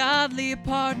into the Godly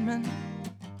Apartment.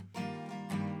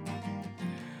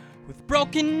 With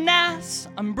broken ass,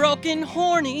 I'm broken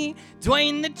horny.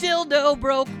 Dwayne the dildo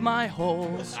broke my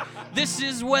holes. This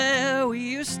is where we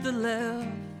used to live.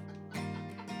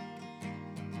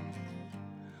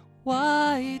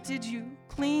 Why did you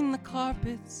clean the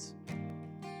carpets?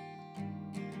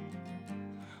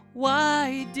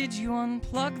 Why did you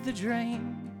unplug the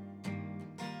drain?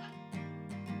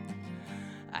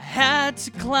 I had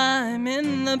to climb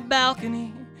in the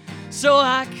balcony so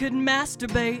I could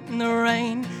masturbate in the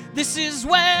rain. This is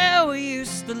where we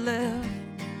used to live.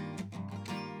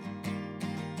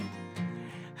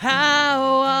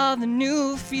 How are the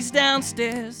newfies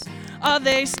downstairs? Are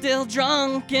they still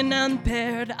drunk and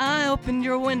unpaired? I opened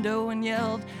your window and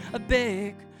yelled a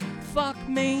big fuck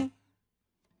me.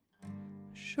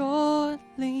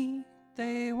 Shortly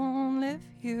they won't live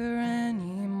here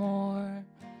anymore.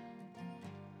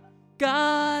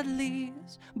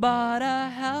 Godlies bought a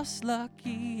house,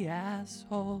 lucky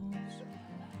assholes.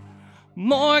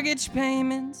 Mortgage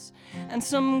payments and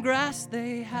some grass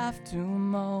they have to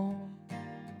mow.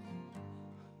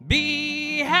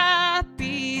 Be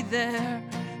happy there,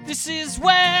 this is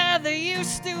where they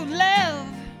used to live.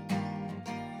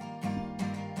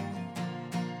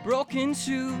 Broke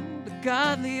into the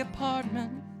Godly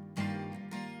Apartment.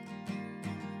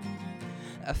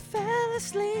 I fell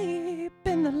asleep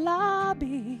in the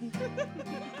lobby.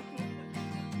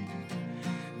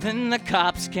 Then the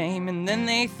cops came and then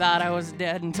they thought I was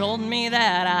dead and told me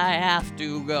that I have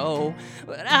to go.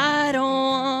 But I don't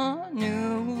want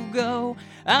to go.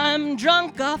 I'm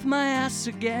drunk off my ass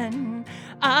again.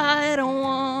 I don't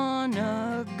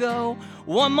wanna go.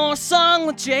 One more song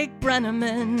with Jake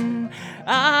Brenneman.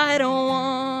 I don't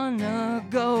wanna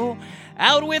go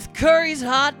out with Curry's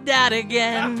hot dad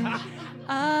again.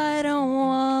 I don't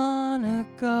wanna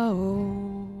go.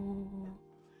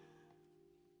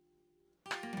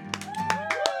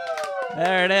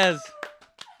 There it is.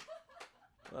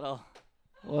 Little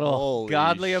Holy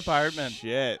godly apartment.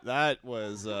 Shit, that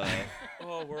was.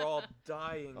 Oh, we're all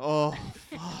dying. Oh,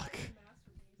 fuck.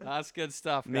 That's good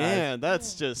stuff, guys. Man,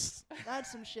 that's just.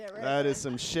 That's some shit, right? That there. is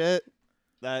some shit.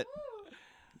 That.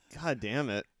 God damn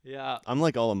it. Yeah. I'm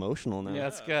like all emotional now. Yeah,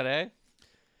 it's good, eh?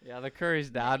 Yeah, the Curry's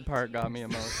dad part got me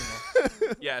emotional.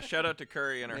 Yeah, shout out to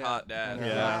Curry and her Yeah. hot dad. Yeah.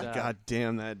 Yeah, Dad. god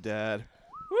damn that dad.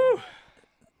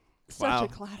 Such Wow. a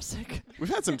classic. We've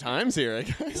had some times here, I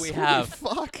guess. We Holy have.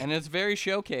 Fuck. And it's very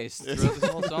showcased throughout this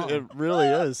whole song. It really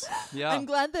is. Yeah. I'm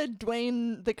glad that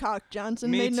Dwayne the Cock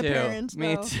Johnson Me made an too. appearance.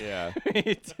 Me though. too. Yeah.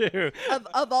 Me too.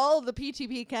 Of all the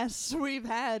PTP casts we've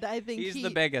had, I think He's he, the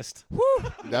biggest. Woo,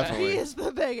 Definitely. he is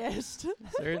the biggest.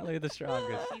 Certainly the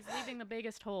strongest. He's leaving the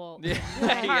biggest hole Yeah, in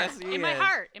my heart. yes, he in my is.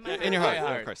 heart. In my In your heart. heart.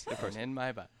 My Of course. Of course. And in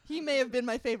my butt. He may have been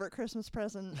my favorite Christmas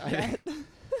present yet.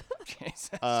 Jesus.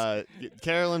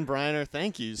 Carolyn Briner,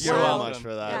 thank you so You're much welcome.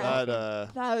 for that. Yeah.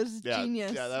 That That was yeah,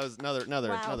 genius. Yeah, that was another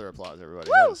Wow. another applause, everybody.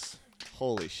 Woo! That was,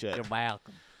 holy shit. You're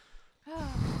welcome.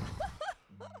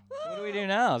 What do we do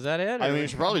now? Is that it? I Or mean, we we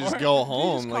should probably just more? go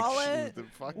home. just Like, call it? the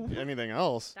fuck anything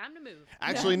else. Time to move.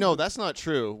 Actually, no, that's not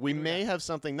true. We may have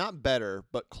something not better,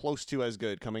 but close to as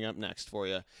good coming up next for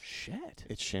you. Shit.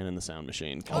 It's Shannon the Sound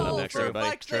Machine coming Oh, up next, for everybody.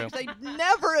 fuck's sakes, I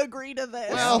never agree to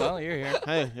this. Well- You're here.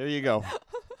 Hey, here you go.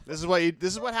 This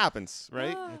is what happens,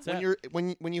 right? That's when it. you're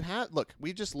when you have look,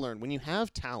 we just learned when you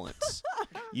have talents,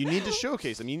 you need to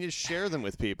showcase them. You need to share them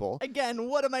with people. Again,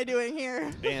 what am I doing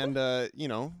here? And you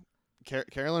know,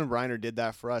 Carolyn Briner did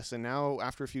that for us, and now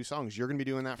after a few songs, you're gonna be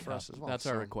doing that for Yeah, us as well. That's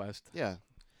our So, request. Yeah.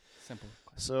 Simple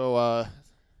request. So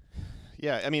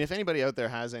yeah, I mean, if anybody out there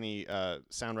has any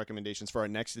sound recommendations for our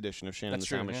next edition of Shannon That's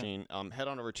the Sound true, yeah. Machine, head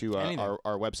on over to Anything.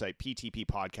 our website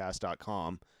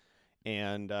ptppodcast.com.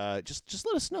 And just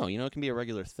let us know. You know, it can be a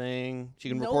regular thing. You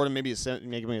can Nope. record it, maybe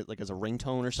make it like as a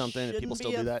ringtone or something. If people Shouldn't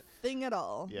still be do a that, thing at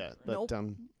all. yeah. But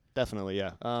Nope. definitely,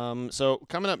 yeah. So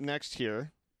coming up next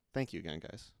here, thank you again,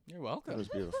 guys. You're That welcome. was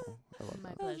beautiful. I love My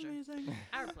that. That was pleasure. amazing.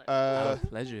 Our pleasure. Our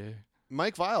pleasure.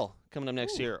 Mike Vile coming up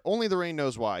next here. Only the Rain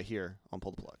Knows Why here on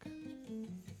Pull the Plug.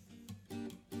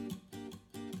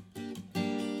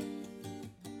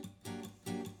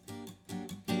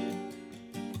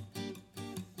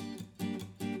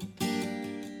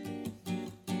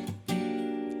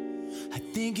 I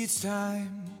think it's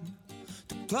time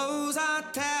to close our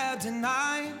tab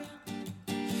tonight,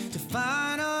 to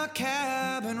find a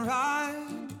cab and ride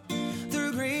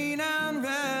through green and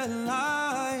red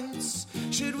lights.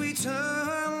 Should we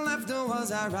turn left or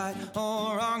was I right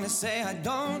or wrong to say I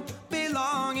don't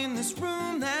belong in this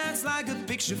room that's like a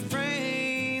picture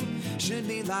frame? Should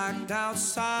be locked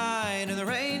outside in the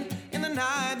rain in the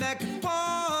night that could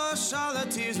wash all the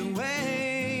tears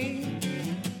away.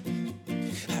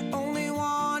 I only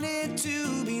wanted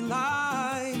to be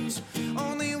liked,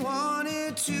 only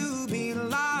wanted to be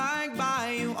liked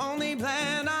by you, only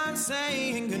planned on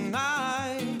saying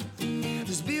goodnight.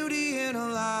 There's beauty in a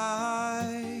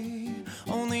lie,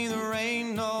 only the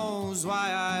rain knows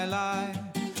why I lie,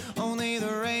 only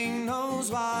the rain knows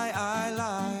why I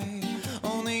lie,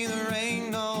 only the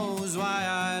rain knows why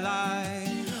I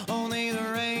lie, only the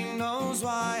rain knows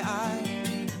why I.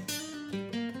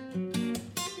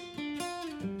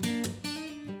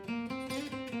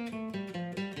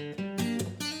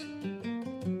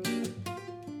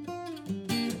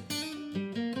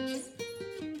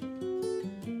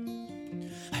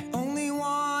 I only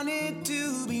wanted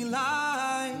to be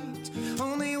liked,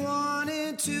 only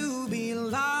wanted to be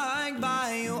liked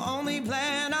by you, only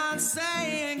planned on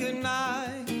saying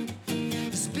goodnight.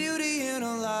 There's beauty in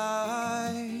a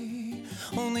lie,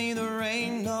 only the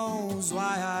rain knows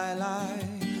why I lie,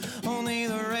 only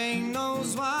the rain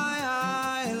knows why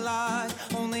I lie,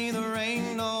 only the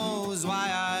rain knows why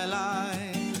I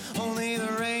lie, only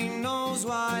the rain knows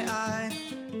why I.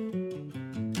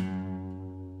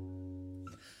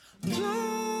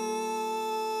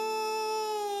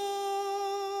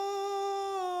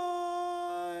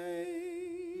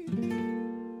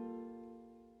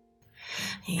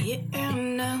 You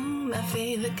know my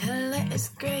favorite color is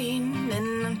green,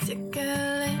 and I'm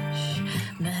ticklish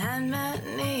behind my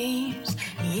knees.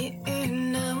 You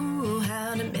know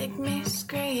how to make me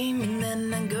scream, and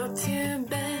then I go to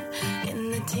bed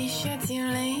in the t-shirts you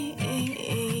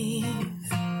leave.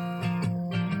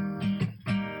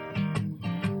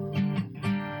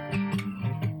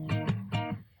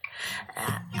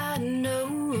 I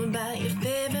know about your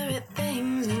favorite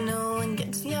things, and no one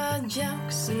gets your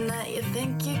jokes, and that you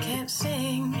think you can't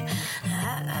sing.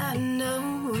 I know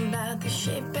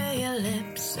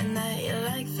and that you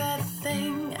like that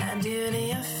thing I do to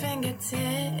your fingertips.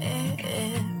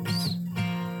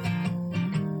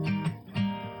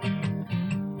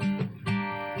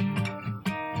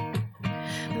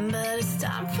 But it's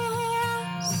time for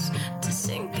us to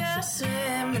sink or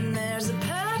swim, and there's a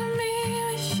part of me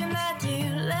wishing that you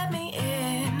let me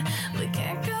in. We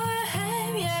can't go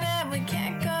ahead yet and we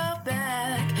can't go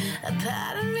back. A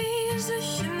part of me is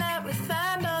wishing that we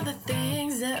find all the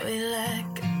things that we lack.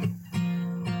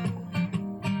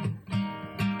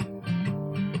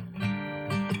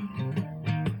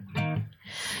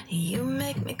 You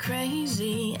make me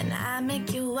crazy and I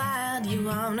make you wild. You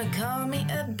wanna call me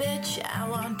a bitch, I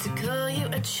want to call you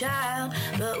a child.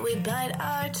 But we bite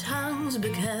our tongues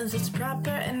because it's proper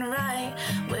and right.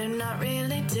 We're not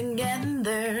really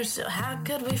together, so how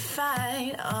could we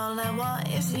fight? All I want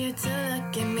is you to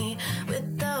look at me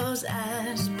with those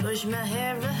eyes. Push my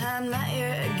hair behind my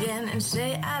ear again and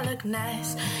say I look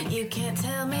nice. You can't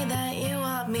tell me that you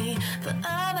want me for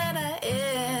all that I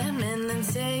am, and then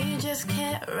say you just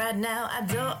can't right now. I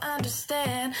don't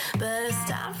understand, but it's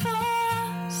time for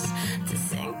us to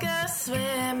sink or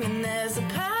swim, and there's a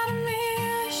part of me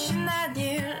wishing that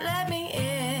you let me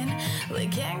in. We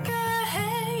can't go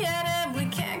ahead yet and we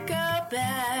can't go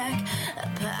back. A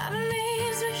part of me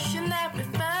is wishing that we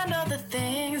find all the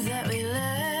things that we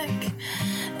lack,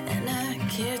 and I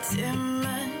care too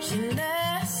much and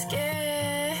that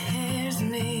scares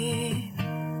me,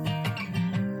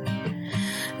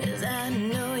 'cause I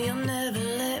know you'll never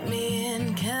let me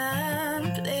in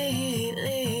completely.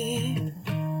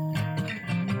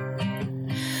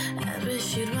 I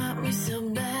wish you'd want me so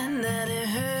bad that it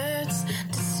hurts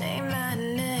to say my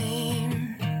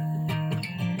name.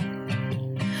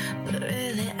 But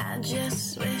really, I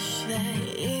just wish that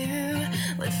you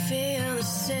would feel the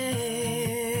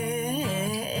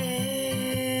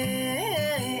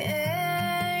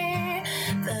same.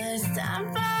 But it's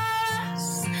time for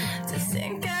us to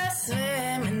sink or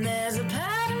swim, and there's a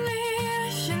part of me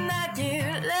wishing that you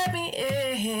let me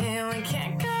in. We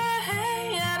can't go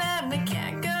ahead yet and we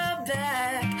can't go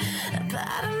back. A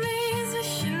part of me is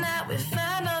wishing that we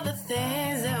find all the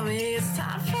things that we. It's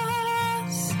time for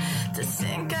us to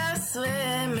sink or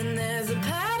swim, and there's a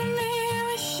part of me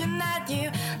wishing that you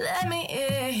let me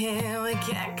in. We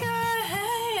can't go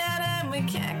ahead yet and we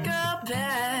can't go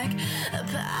back. A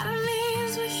part of me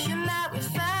is wishing that we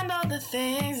find all the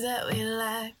things that we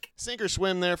lack. Sink or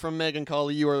swim there from Megan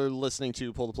Colley. You are listening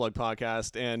to Pull the Plug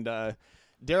podcast, and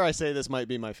dare I say this might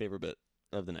be my favorite bit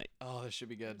of the night. Oh, this should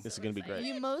be good. This is going to be great.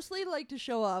 You mostly like to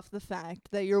show off the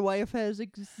fact that your wife has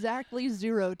exactly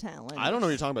zero talent. I don't know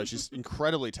what you're talking about. She's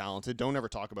incredibly talented. Don't ever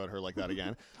talk about her like that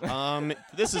again.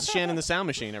 This is Shannon the Sound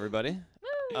Machine, everybody.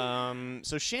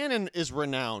 So Shannon is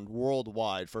renowned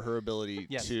worldwide for her ability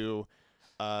Yes. to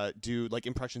do like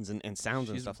impressions and sounds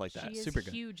and stuff like that. She is super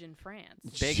good. huge in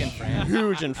France. Big in France.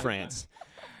 Huge in France.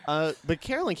 But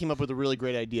Carolyn came up with a really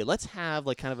great idea. Let's have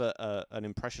like kind of an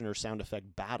impression or sound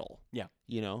effect battle. Yeah.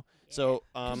 You know. So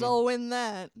 'Cause I'll win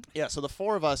that. yeah. So the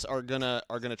four of us are gonna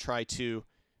try to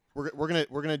we're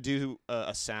gonna do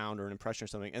a sound or an impression or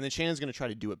something, and then Shannon's gonna try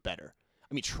to do it better.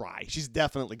 I mean, try. She's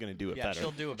definitely gonna do it Yeah, better.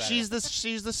 she'll do it better. She's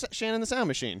the Shannon the Sound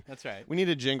Machine. That's right. We need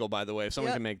a jingle, by the way. If someone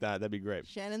Yep. can make that, that'd be great.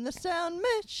 Shannon the Sound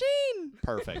Machine.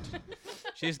 Perfect.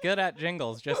 She's good at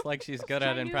jingles, just like she's good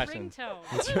at Try new impressions. ringtone.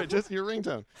 That's right. Just your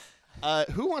ringtone.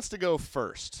 Who wants to go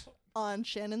first? On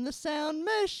Shannon the Sound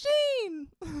Machine.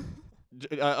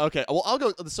 Okay. Well, I'll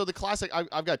go. So the classic.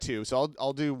 I've got two. So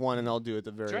I'll do one, and I'll do it at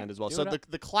the very Sure. end as well. Do So it up.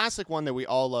 the classic one that we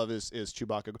all love is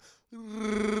Chewbacca.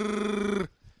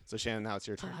 So Shannon, now it's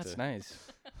your turn. That's to, nice.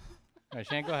 All right,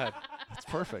 Shannon, go ahead. That's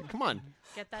perfect. Come on.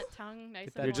 Get that tongue nice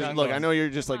Get and that You're just, tongue look, going. I know you're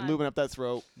just Come like on. lubing up that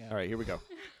throat. Yeah. All right, here we go.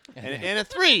 And a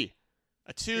 3,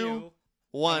 a 2,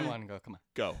 1, One, go. Come on.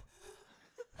 go.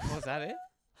 Oh, is that it?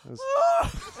 That was-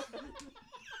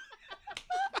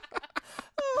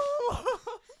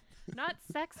 Not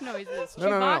sex noises. No,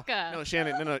 Chewbacca. no,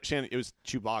 Shannon. No, Shannon. It was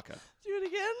Chewbacca. Do it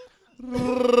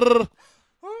again.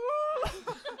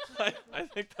 I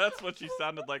think that's what she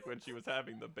sounded like when she was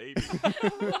having the baby.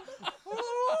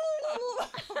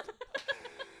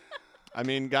 I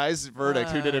mean, guys, verdict.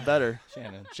 Who did it better?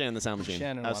 Shannon. Shannon the Sound Machine.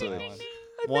 Shannon won Absolutely. that one.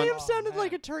 I One- may have sounded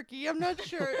like a turkey. I'm not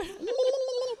sure.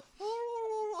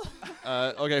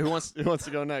 Okay, who wants to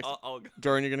go next? I'll go.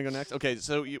 Jordan, you're gonna go next. Okay,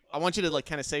 so I want you to like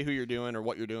kind of say who you're doing or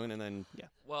what you're doing, and then yeah.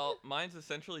 Well, mine's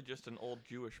essentially just an old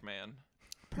Jewish man,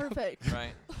 Perfect.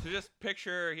 right? So just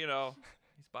picture, he's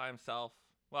by himself.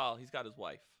 Well, he's got his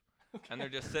wife, and they're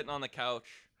just sitting on the couch.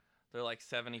 They're like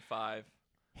 75,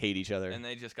 Hate each other. and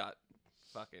they just got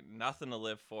fucking nothing to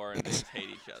live for, and they just hate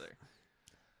each other.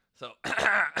 So,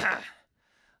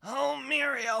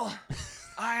 Muriel,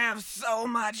 I have so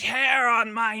much hair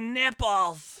on my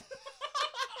nipples.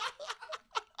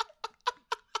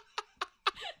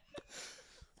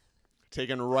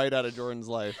 Taken right out of Jordan's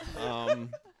life.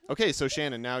 Okay, so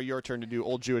Shannon, now your turn to do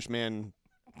old Jewish man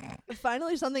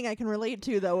Finally, something I can relate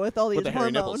to though with all these with the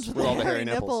hairy hormones. nipples. With all the hairy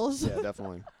nipples. Yeah,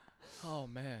 definitely. Oh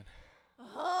man.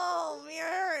 Oh,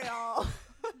 Muriel.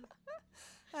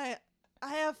 I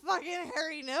have fucking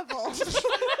hairy nipples.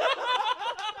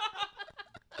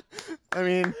 I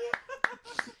mean,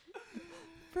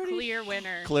 Pretty Clear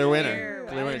winner. clear winner. Clear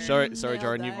Clear winner. winner. Sorry, Nailed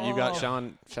Jordan. that. You got Oh.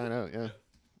 Sean out.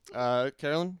 Yeah.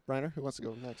 Carolyn, Reiner, who wants to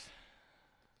go next?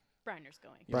 Briner's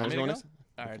going. You want Brian's me to going go? next.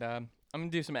 All right. I'm gonna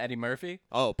do some Eddie Murphy.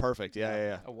 Oh, perfect.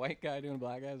 Yeah. A white guy doing a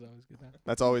black guy is always good. Time.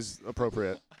 That's always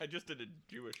appropriate. I just did a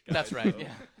Jewish guy. That's right. so-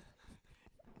 Yeah.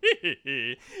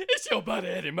 It's your buddy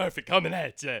Eddie Murphy coming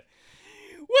at you.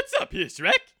 What's up here,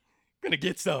 Shrek? Gonna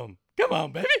get some. Come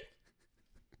on, baby.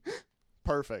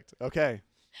 Perfect. Okay.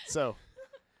 So,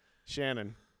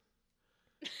 Shannon.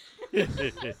 You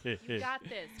got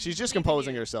this. She's just Believe in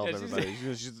composing you. herself, Yeah, she's- everybody.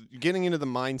 She's getting into the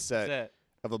mindset That's it.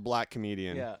 of a black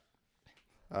comedian Yeah.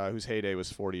 whose heyday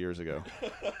was 40 years ago.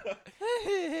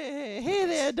 Hey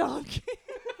there, donkey.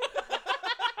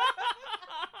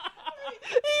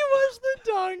 He was the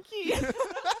donkey.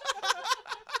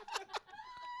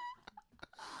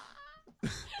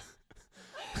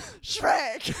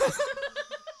 Shrek.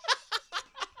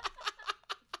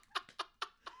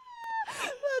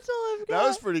 That's all I've got. That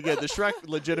was pretty good. The Shrek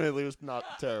legitimately was not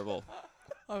terrible.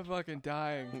 I'm fucking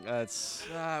dying. That's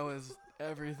That was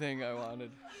everything I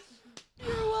wanted.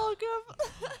 You're welcome.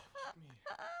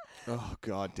 oh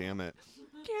god damn it.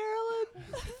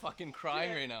 Carolyn. Fucking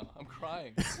crying right now. I'm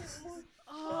crying.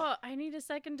 Oh, I need a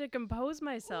second to compose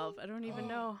myself. I don't even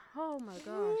know. Oh my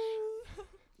gosh.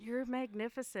 You're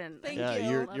magnificent. Thank Yeah, you.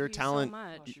 your Love your you talent So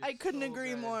much. I couldn't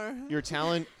agree more. your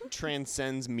talent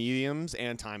transcends mediums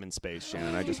and time and space,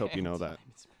 Shannon. I just hope you know that.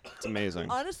 It's amazing.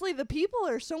 Honestly, the people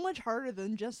are so much harder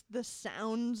than just the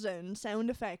sounds and sound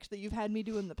effects that you've had me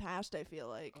do in the past, I feel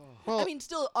like. Well, I mean,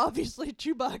 still, obviously,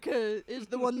 Chewbacca is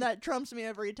the one that trumps me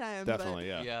every time. definitely,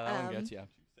 yeah. Yeah, that one Um, gets you.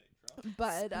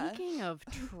 But, Speaking of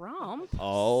Trump,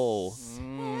 Oh.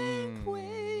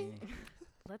 Segway.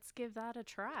 let's give that a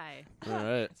try. All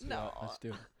right. No. Let's do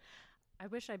it. I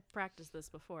wish I practiced this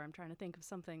before. I'm trying to think of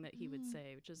something that he would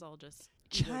say, which is all just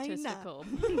China. egotistical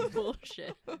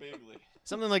bullshit. Bigly.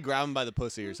 Something like grab him by the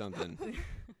pussy or something.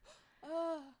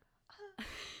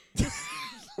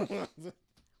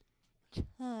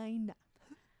 China.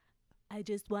 I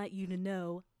just want you to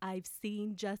know I've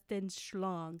seen Justin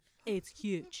Schlong. It's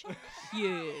huge.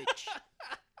 Huge.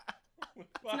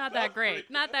 It's not that great.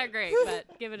 Not that great, but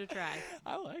give it a try.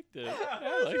 I liked it.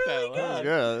 I like that a That was lot.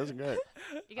 good. That was good.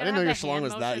 You I didn't gotta know have your the schlong hand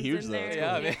was that motions huge, in though. there.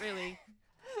 Yeah, I You mean- really.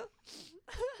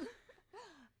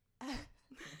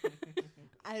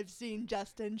 I've seen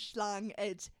Justin Schlong.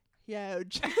 It's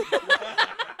huge.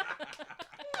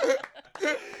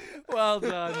 Well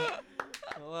done.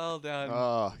 Well done.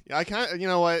 Oh, yeah, I kind of. You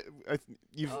know what?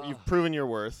 You've proven your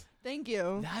worth. Thank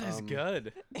you. That is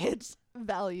good. It's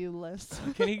valueless.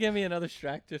 Can you give me another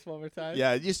Shrek just one more time?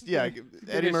 Yeah, Eddie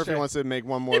a Murphy Shrek. wants to make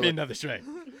one more. Give me another Shrek.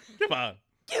 Come on.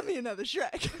 Give me another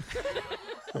Shrek.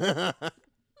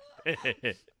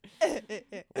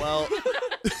 Well,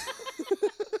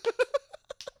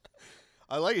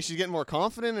 I like it. She's getting more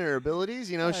confident in her abilities.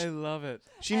 You know, I love it.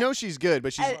 she knows she's good,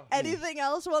 but she's. Anything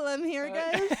else while I'm here,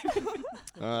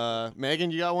 guys? Megan,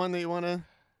 you got one that you want to?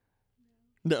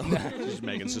 No, just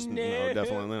Megan's just no,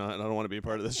 definitely not. I don't want to be a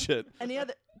part of this shit. Any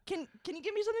other? Can you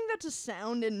give me something that's a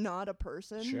sound and not a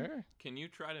person? Sure. Can you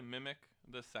try to mimic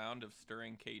the sound of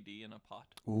stirring KD in a pot?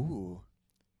 Ooh.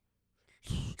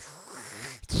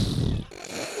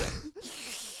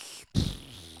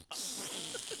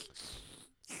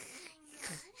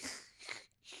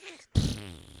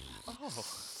 Oh.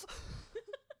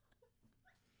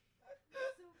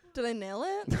 Did I nail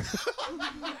it?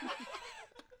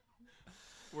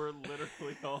 We're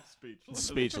literally all speechless.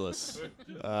 Speechless.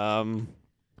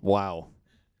 Wow.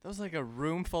 That was like a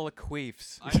room full of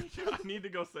queefs. I need to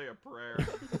go say a prayer.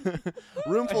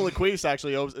 Room full of queefs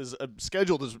actually is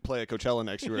scheduled to play at Coachella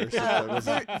next year. So that's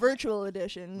a Virtual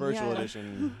edition. virtual yeah.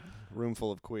 edition. Room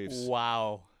full of queefs.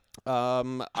 Wow.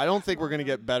 I don't think we're gonna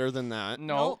get better than that.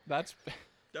 No, Nope. that's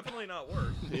Definitely not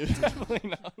worse. definitely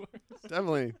not worse.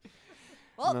 Definitely.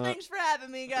 Well, No. thanks for having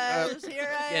me, guys. Here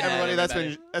I Yeah, am. Everybody,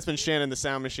 no, that's been Shannon the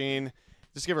Sound Machine.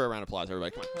 Just give her a round of applause,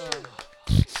 everybody. Come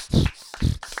on.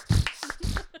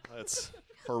 That's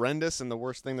horrendous and the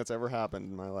worst thing that's ever happened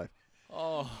in my life.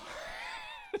 Oh.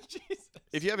 Jesus.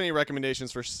 If you have any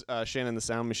recommendations for Shannon the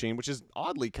Sound Machine, which is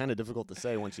oddly kind of difficult to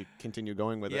say once you continue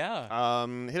going with it,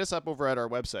 hit us up over at our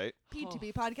website.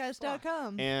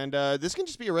 p2ppodcast.com. And this can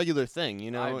just be a regular thing,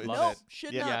 you know? I love Nope, it.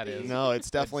 should Yeah, not it be. is. No, it's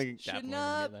definitely. Should Definitely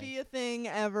not a be a thing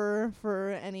ever for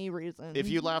any reason. If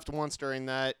you laughed once during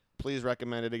that, please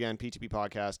recommend it again.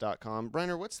 p2ppodcast.com.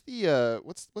 Brenner, what's the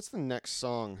next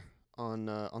song on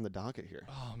the docket here?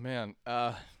 Oh man.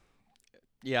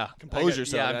 Yeah. Compose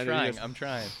yourself. Yeah, I know you I'm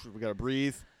trying. We gotta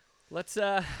breathe. Let's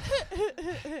I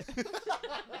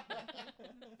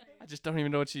just don't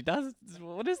even know what she does.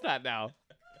 What is that now?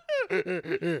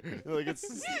 Like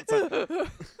it's a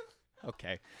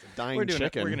Okay. dying We're doing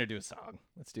chicken. We're gonna do a song.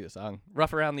 Let's do a song.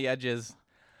 Rough Around the Edges.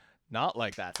 Not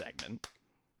like that segment.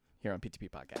 Here on P2P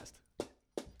Podcast.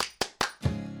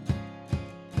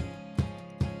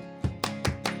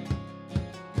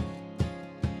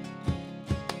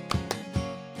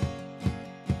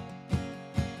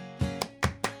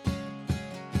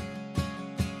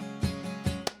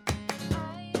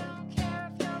 I don't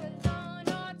care if you're alone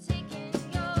or taken.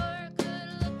 You're good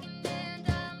looking and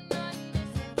I'm not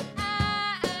missing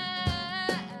out.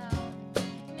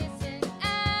 Missing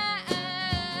out.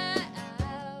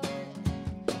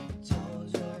 Told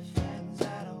your friends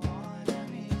that I wanna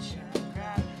meet you and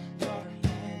grab your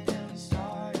hand and we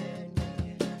started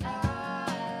making out,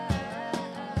 making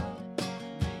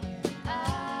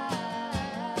out.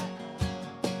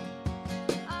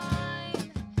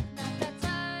 I'm not that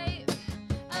type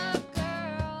of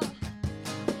girl.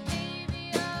 Maybe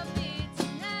I'll be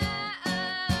tonight.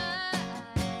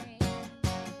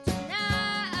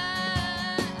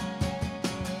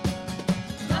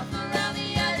 Rough around the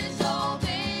edges, oh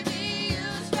baby, you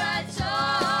spread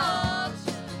toast.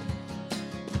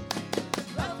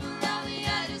 Rough around the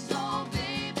edges, oh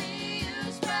baby,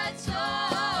 you spread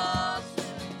toast.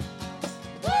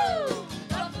 Woo!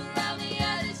 Rough around the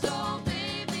edges, oh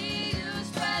baby, you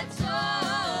spread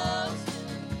toast.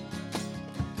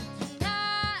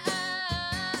 Tonight,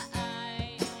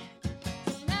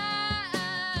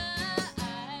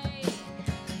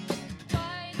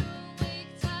 wide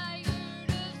awake, tired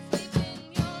of sleeping.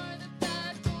 You're the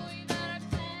bad boy that I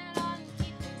plan on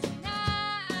keeping tonight.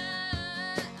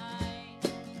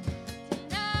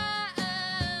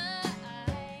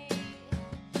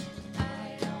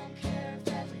 I don't care if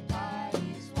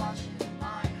everybody's watching.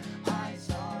 My eyes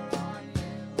are on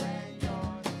you and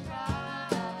you're the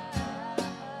prize.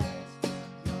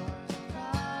 You're the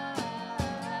prize.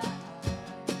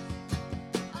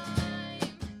 I'm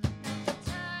the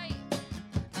type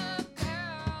of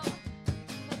girl,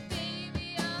 but baby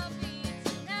I'll be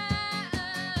tonight.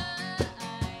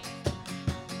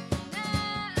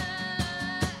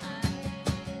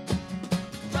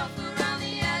 Rough around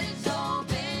the edges, oh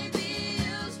baby,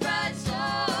 you spread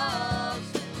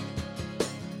toast.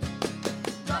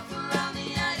 Rough around the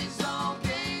edges, oh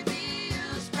baby,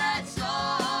 you spread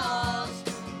toast.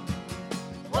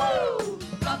 Woo!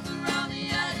 Rough around the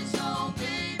edges, oh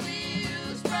baby,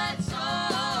 you spread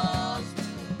toast.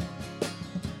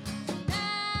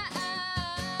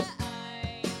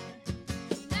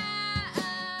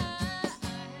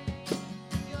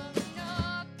 You're the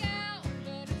knockout,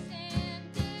 but it's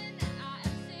ending. I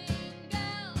am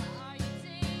single. Are you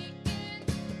taking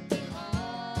me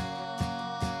home?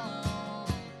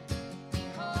 Me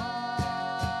home.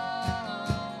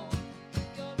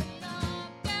 You're the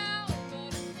knockout,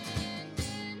 but it's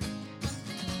ending. I'm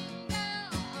single.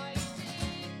 Are you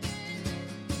taking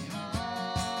me home?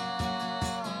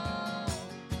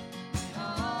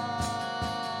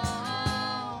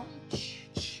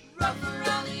 Rough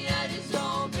around the edges,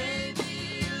 oh baby,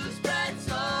 you spread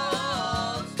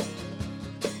toast.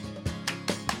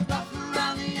 Rough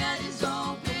around the edges,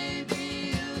 oh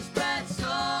baby, you spread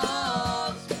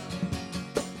toast.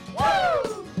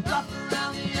 Woo! Rough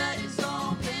around the edges,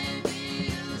 oh baby,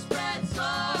 you spread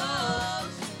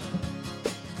toast.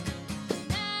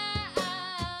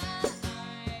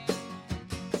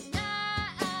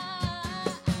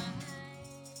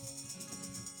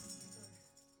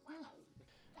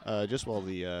 Just while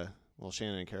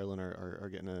Shannon and Carolyn are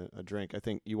getting a drink, I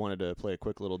think you wanted to play a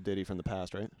quick little ditty from the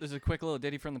past, right? This is a quick little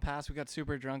ditty from the past. We got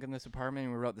super drunk in this apartment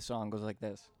and we wrote the song. It goes like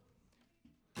this.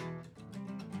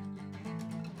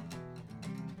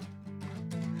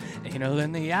 Anal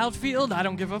in the outfield, I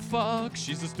don't give a fuck.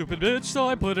 She's a stupid bitch, so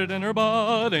I put it in her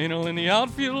butt. Anal in the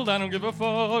outfield, I don't give a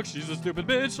fuck. She's a stupid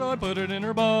bitch, so I put it in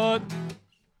her butt.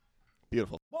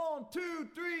 Beautiful. 1, 2,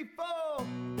 3, 4.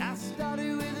 I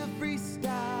started with a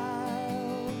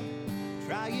freestyle,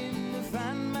 trying to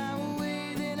find my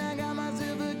way. Then I got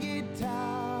myself a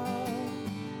guitar.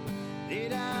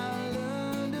 Did I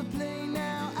learn to play?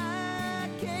 Now I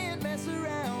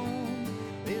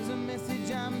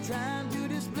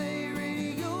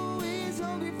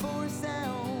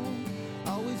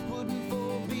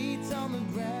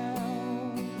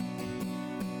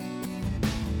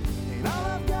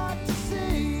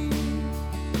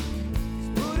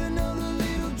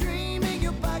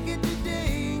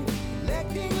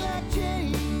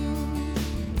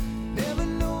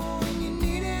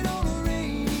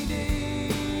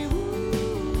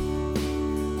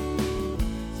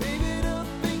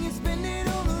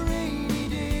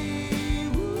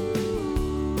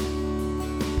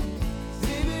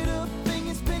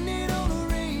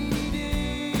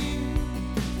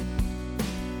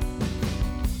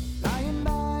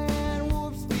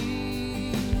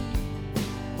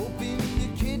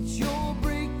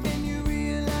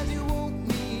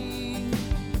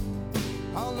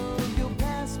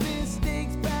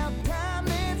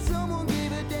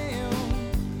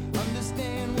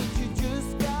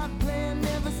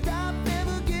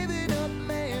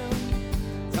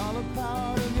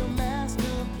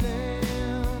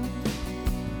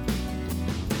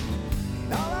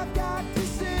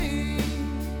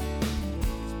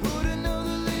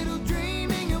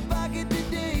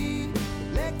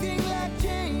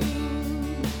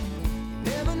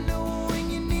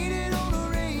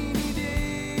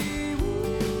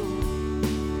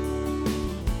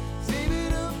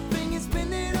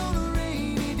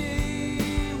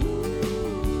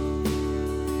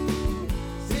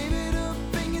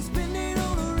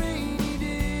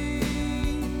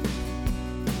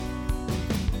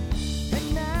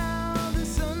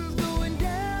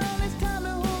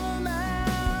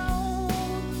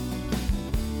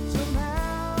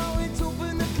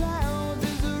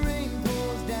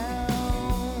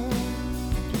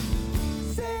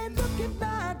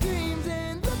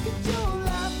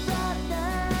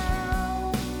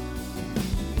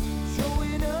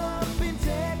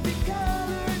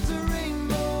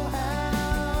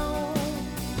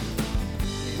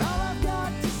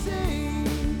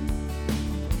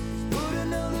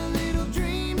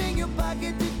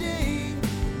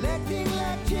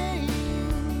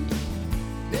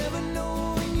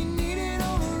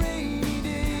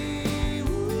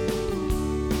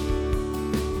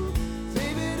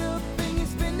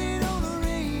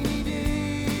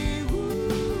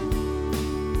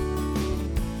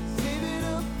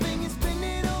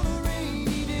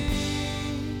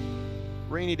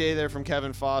Rainy Day there from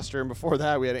Kevin Foster, and before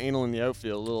that we had Anal in the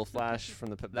Outfield. A little flash from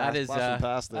the That is flash from the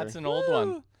past there. that's an old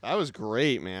one. That was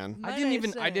great, man. I Might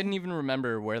didn't say. even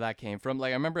remember where that came from. Like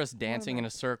I remember us dancing in a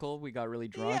circle. We got really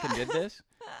drunk and did this.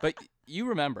 But you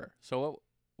remember. So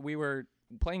we were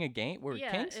playing a game. We're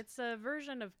Yeah, Kings? it's a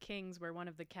version of Kings where one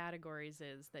of the categories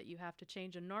is that you have to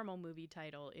change a normal movie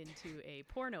title into a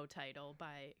porno title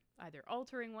by either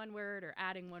altering one word or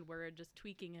adding one word, just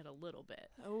tweaking it a little bit.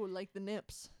 Oh, like the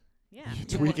nips. Yeah.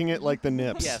 Tweaking it like the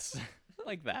nips. Yes.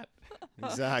 Like that.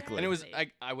 Exactly. And it was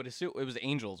I would assume it was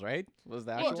Angels, right? Was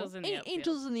that Angels in the Outfield.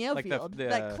 Angels in the Like the- Outfield. the-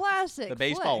 that classic. the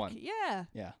baseball flick. one. Yeah.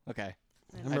 Yeah. Okay.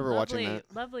 And remember watching lovely,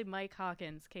 that. Lovely Mike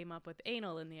Hawkins came up with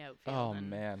Anal in the Outfield. Oh and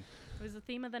man. It was the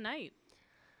theme of the night.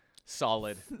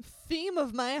 Solid. Theme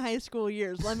of my high school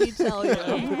years, let me tell you.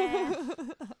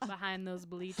 Behind those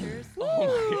bleachers.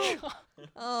 Oh my god.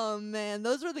 Oh man,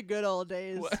 those were the good old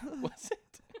days. What was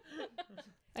it?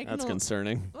 I can That's al-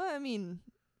 concerning. Well, I mean,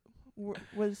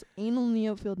 was Anal in the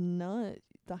Outfield not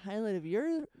the highlight of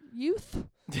your youth?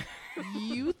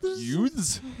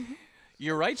 Youths?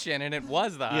 You're right, Shannon. It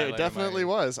was the Yeah, highlight it of definitely my-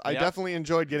 was. I Yep. definitely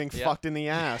enjoyed getting Yep. fucked in the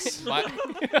ass. My-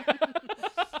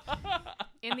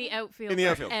 In the outfield, In the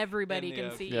where outfield. everybody In the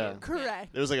can see Yeah. you.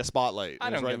 Correct. It was like a spotlight. I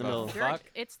It was don't right in give the a middle. fuck.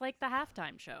 It's like the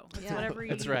halftime show. It's Yeah. what every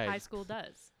That's right. high school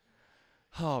does.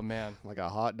 Oh man. Like a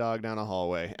hot dog down a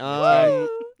hallway. right.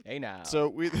 Hey now. So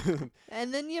we.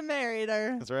 And then you married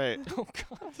her. That's right. Oh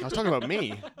god. I was talking about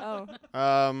me. Oh.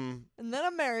 Um. And then I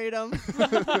married him.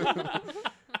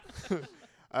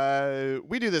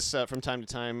 We do this from time to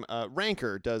time.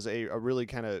 Ranker does a really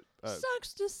kind of.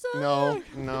 Sucks to suck. No,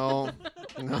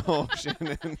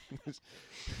 Shannon.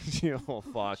 Oh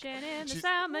fuck. Shannon, the She's-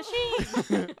 sound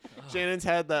machine. Shannon's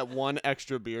had that one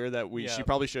extra beer that she Yeah.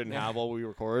 probably shouldn't have while we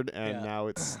record, and Yeah. now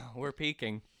it's. We're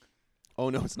peaking. Oh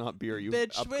no, it's not beer. You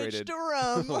Bitch upgraded. switched to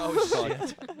rum. Oh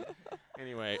shit.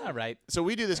 Anyway, All right. so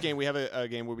we do this game. We have a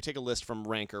game where we take a list from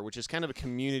Ranker, which is kind of a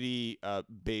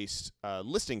community-based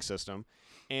listing system,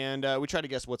 and we try to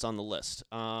guess what's on the list.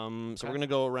 So we're gonna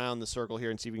go around the circle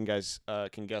here and see if you guys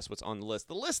can guess what's on the list.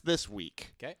 The list this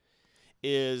week Okay.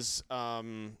 is how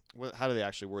do they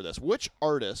actually word this? Which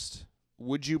artist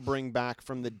would you bring back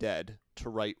from the dead to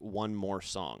write one more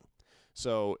song?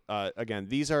 So again,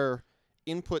 these are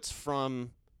inputs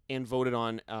from and voted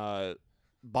on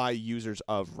by users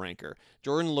of Ranker.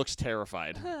 Jordan looks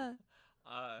terrified.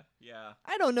 Yeah.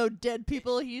 I don't know dead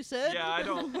people, he said. Yeah, I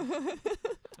don't.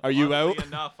 Are you Oddly out?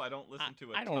 enough, I don't listen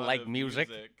to. I don't ton like of music.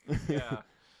 Yeah.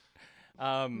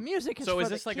 Music is So for is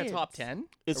the this like a top kids. 10?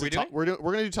 It's Are we the top, doing?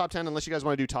 we're gonna do top 10 unless you guys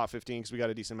want to do top 15 because we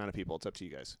got a decent amount of people. It's up to you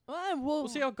guys. Well, We'll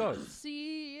see how it goes.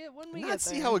 See it when we Let's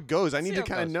get see there. how it goes. I need See to how it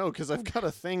kind of goes. know because I've got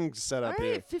a thing set All up right,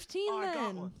 here. 15 Oh, I got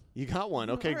then. one. You got one.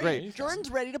 Okay, All right, great.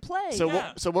 Jordan's ready to play. So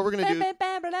Yeah. what we're gonna do?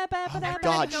 Oh my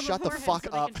God, Go shut the before him fuck so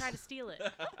they up. can try to steal it.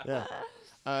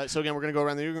 Yeah. So again, we're gonna go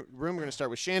around the room. We're gonna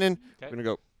start with Shannon. We're gonna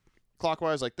go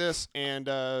clockwise like this, and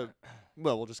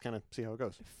well, we'll just kind of see how it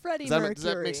goes. Freddie Does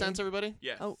Mercury. that make sense, everybody?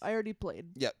 Yes. Oh, I already played.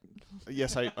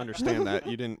 Yes, I understand that.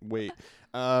 You didn't wait.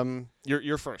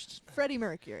 You're first. Freddie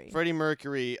Mercury. Freddie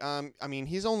Mercury. I mean,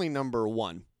 he's only number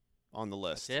 1 on the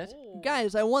list. That's it?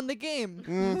 Guys, I won the game.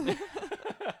 Mm.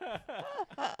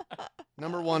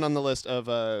 Number 1 on the list of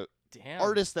Damn.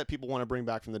 artists that people want to bring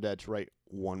back from the dead to write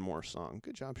one more song.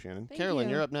 Good job, Shannon. Thank Carolyn,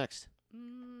 you. you're up next.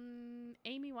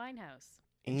 Amy Winehouse.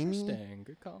 Amy? Interesting.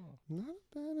 Good call. Not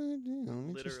a bad idea. Let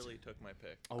me just- Literally took my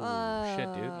pick. Oh,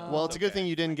 shit, dude. Well, it's a good Okay. thing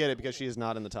you didn't get it because she is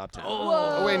not in the top 10.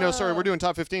 Oh. Oh, wait, no, sorry. We're doing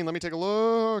top 15. Let me take a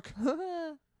look.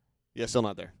 Yeah, still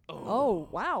not there. Oh,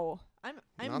 wow. Not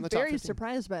I'm in the top very 15.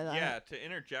 surprised by that. Yeah, to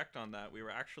interject on that, we were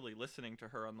actually listening to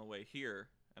her on the way here,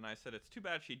 and I said it's too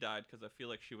bad she died because I feel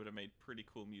like she would have made pretty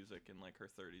cool music in like her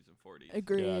 30s and 40s.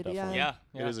 Agreed, definitely. Yeah.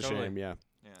 It is a totally. shame, yeah.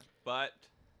 Yeah, but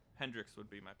Hendrix would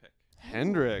be my pick.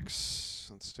 Hendrix.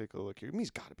 Let's take a look here. He's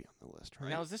got to be on the list, right?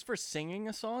 Now, is this for singing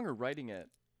a song or writing it?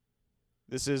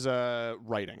 This is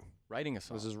writing. Writing a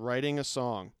song. This is writing a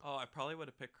song. Oh, I probably would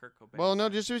have picked Kurt Cobain. Well, no,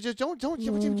 just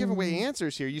don't give away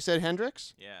answers here. You said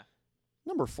Hendrix? Yeah.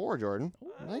 Number 4, Jordan.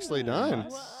 Nicely done.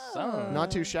 Song.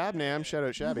 Not too shabnam. Shout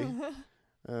out Shabby.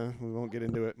 We won't get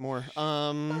into it more.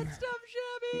 Stop,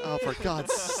 Shabby. Oh, for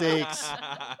God's sakes.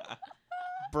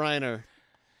 Briner.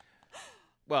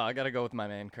 Well, I got to go with my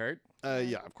man, Kurt.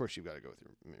 Yeah, of course you've got to go with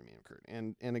your man, Kurt.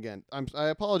 And again, I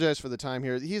apologize for the time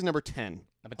here. He's number 10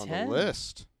 Number on 10? the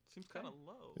list. Seems kind of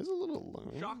low. It's a little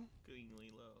low.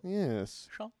 Shockingly low. Yes.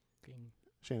 Shocking.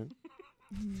 Shannon.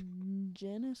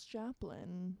 Janis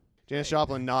Joplin. Janis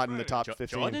Joplin not in the top Jo-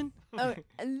 15. Jordan? Oh,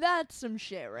 and that's some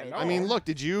shit right I mean, there. look,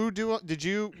 did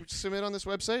you submit on this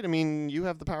website? I mean, you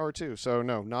have the power too. So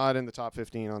no, not in the top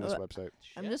 15 on this website.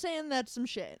 I'm just saying that's some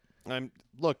shit.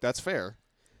 Look, that's fair,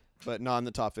 but not in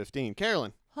the top 15.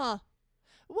 Carolyn. Huh.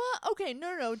 Well, okay,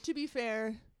 no. To be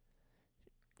fair,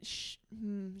 she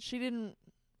didn't.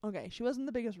 Okay, she wasn't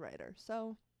the biggest writer,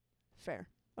 so fair.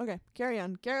 Okay, carry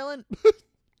on, Carolyn.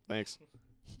 Thanks.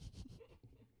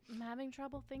 I'm having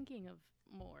trouble thinking of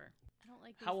more. I don't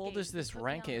like. How these old games. is this Put me on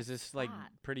ranking? the Is this like spot.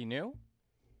 pretty new?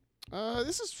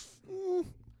 This is.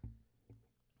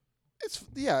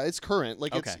 It's current.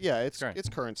 Like Okay. it's Current. it's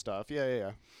current stuff.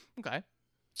 Yeah. Okay.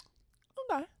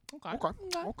 Okay. Okay.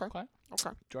 Okay. Okay.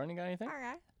 Jordan, you got anything?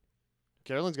 Alright.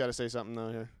 Carolyn's got to say something though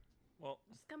here. Well,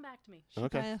 Just come back to me.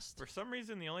 Okay. Passed. for some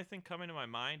reason, the only thing coming to my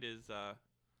mind is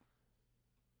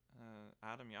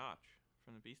Adam Yauch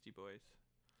from the Beastie Boys.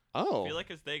 I Oh. feel like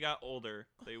as they got older,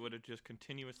 they would have just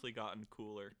continuously gotten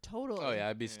cooler. Totally. Oh yeah,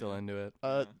 I'd be still Yeah. into it.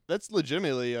 That's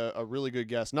legitimately a really good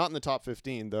guess. Not in the top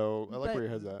 15 though. I like where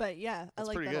your head's at. But yeah, That's I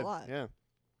like pretty that good. a lot. Yeah.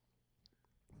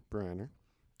 Brenner.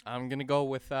 I'm gonna go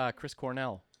with Chris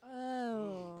Cornell.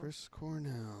 Oh. Chris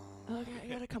Cornell. Okay, I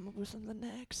gotta come up with something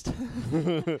next.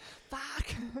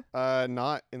 Fuck.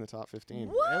 Not in the top 15.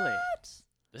 What?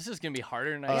 This is gonna be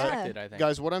harder than I Yeah. expected. I think.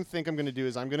 Guys, what I'm gonna do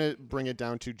is I'm gonna bring it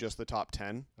down to just the top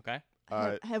 10. Okay.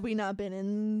 Have we not been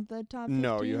in the top 15?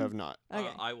 No, you have not. Okay.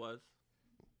 I was.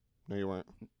 No, you weren't.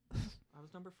 I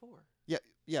was number 4.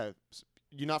 Yeah.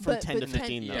 You're not from But- 10 to but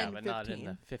 15 though. Yeah, 10, but not in 15.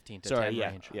 the 15 to Sorry. 10 Yeah.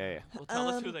 range. Yeah. Well, tell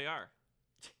us who Um, they are.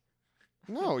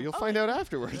 No, you'll find out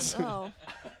afterwards. Oh.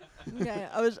 Okay,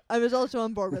 I was also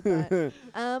on board with that.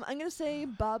 I'm gonna say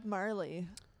Bob Marley.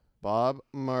 Bob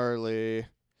Marley.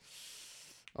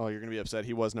 Oh, you're gonna be upset.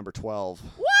 He was number 12.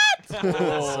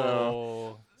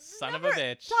 Oh, son of a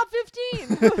bitch. Top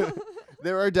 15.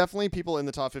 There are definitely people in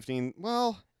the top 15.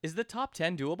 Well, Is the top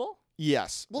 10 doable?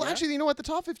 yes. Well, Yeah? actually, you know what? The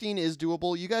top 15 is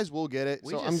doable. You guys will get it.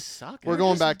 We so just suck. we're at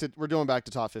going it. back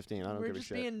to top 15. I don't We're give a just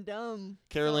shit. being dumb.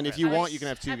 Carolyn, So if you I- want, you can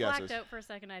have 2 I blacked guesses. out for a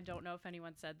second. I don't know if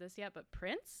anyone said this yet, but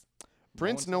Prince.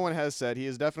 Prince, no one has said. He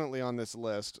is definitely on this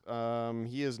list.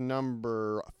 He is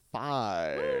number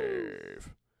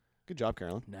 5. Good job,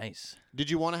 Carolyn. Nice. Did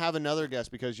you want to have another guess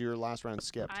because your last round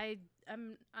skipped?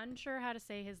 I'm unsure how to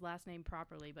say his last name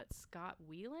properly, but Scott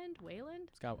Wayland.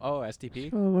 Scott. Oh,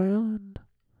 STP.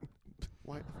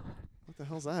 Why? What the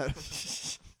hell's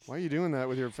that? Why are you doing that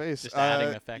with your face? Just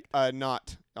adding effect.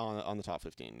 Not on the top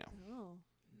 15. No.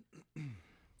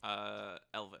 Oh.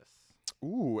 Elvis.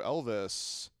 Ooh,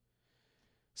 Elvis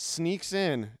sneaks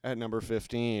in at number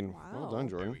 15. Well Wow. done, There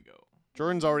Jordan. we go.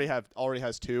 Jordan's already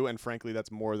has 2, and frankly,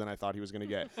 that's more than I thought he was gonna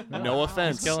get. No He's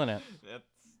offense. killing it. That's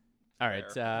All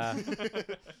right.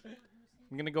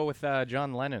 I'm gonna go with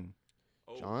John Lennon.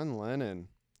 oh. John Lennon.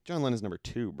 John Lennon's number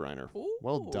 2, Briner.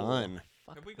 Well Ooh. done.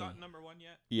 Fuck Have we me. gotten number 1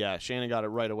 yet? Yeah, Shannon got it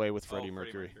right away with Oh, Freddie Freddie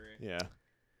Mercury. Mercury. Yeah.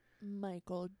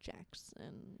 Michael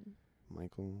Jackson.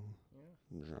 Michael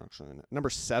Jackson. Number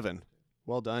 7.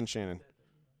 Well done, Shannon.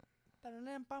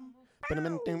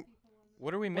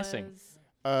 What are we missing?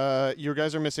 You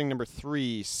guys are missing number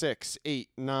 3, 6, 8,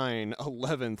 9,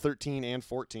 11, 13, and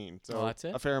 14. So Oh, that's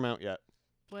it? a fair amount yet.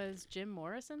 Was Jim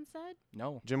Morrison said?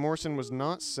 No. Jim Morrison was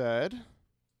not said.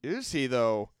 Is he,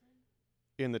 though,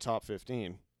 in the top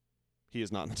 15? He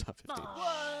is not in the top 15.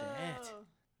 Shit.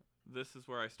 This is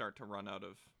where I start to run out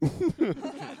of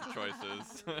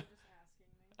choices.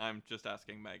 I'm just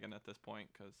asking Megan at this point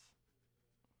because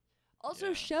Also,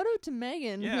 Yeah. shout out to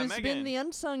Megan, Yeah, who's Megan. been the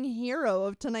unsung hero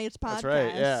of tonight's podcast.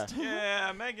 That's right, yeah.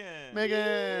 yeah, Megan.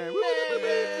 Megan!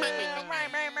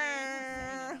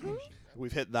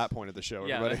 We've hit that point of the show,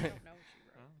 Yeah. everybody. I don't know what she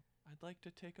wrote. I'd like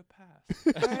to take a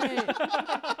All pass.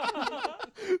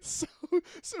 right.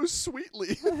 so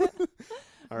sweetly.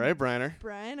 All right, Briner.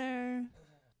 Briner.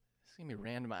 It's gonna be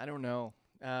random. I don't know.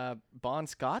 Bon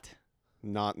Scott?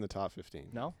 Not in the top 15.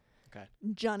 No. Okay.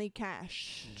 Johnny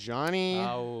Cash. Johnny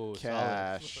Oh,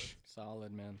 Cash.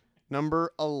 Solid, man.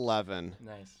 Number 11.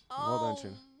 Nice. Well done,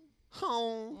 Shane.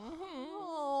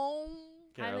 Oh.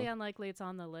 Highly unlikely it's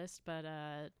on the list, but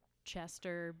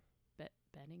Chester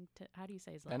Bennington. How do you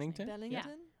say his last Bennington? name?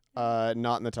 Bennington?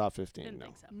 Not in the top 15. Didn't no.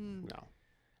 think so. Mm. No.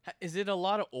 Is it a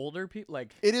lot of older people?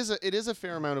 Like. It is a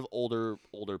fair amount of older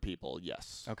people.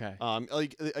 Yes. Okay.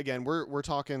 Like again, we're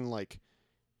talking like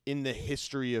in the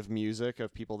history of music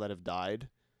of people that have died,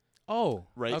 Oh.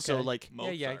 right? Okay. So like,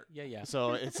 Mozart. Yeah.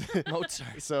 so it's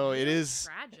Mozart. so it is.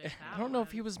 Tragic. I don't know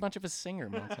if he was much of a singer,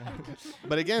 Mozart.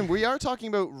 But again, we are talking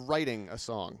about writing a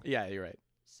song. Yeah, you're right.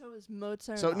 So is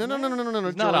Mozart. So no. He's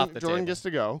not Jordan, off the Jordan table. gets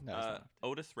to go. No, it's not.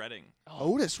 Otis Redding.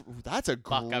 Otis, that's a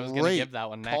Fuck, great I was gonna give that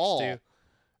one next call. too.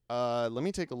 Let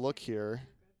me take a look here.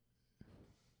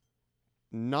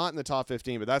 Not in the top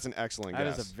 15, but that's an excellent That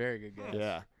guess. is a very good guess.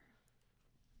 Yeah.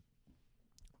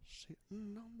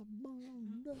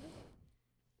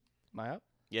 Am I up?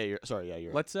 Yeah, you're sorry. Yeah,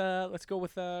 you're. Let's go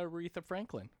with Aretha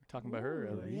Franklin. We're talking about her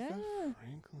earlier. Yeah.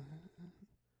 Franklin.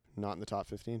 Not in the top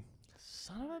 15.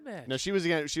 Son of a bitch. No, she was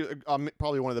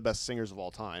probably one of the best singers of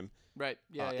all time, Right.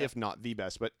 Yeah. if not the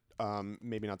best, but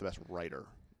maybe not the best writer.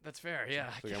 That's fair.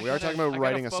 Yeah. So again, we are talking about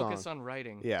writing a Focus song. on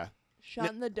writing. Yeah.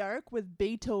 Shot in the Dark with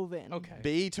Beethoven. Okay.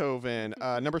 Beethoven,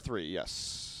 number 3.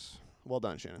 Yes. Well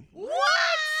done, Shannon.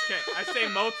 Okay, I say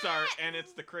Mozart, and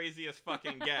it's the craziest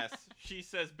fucking guess. She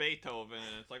says Beethoven,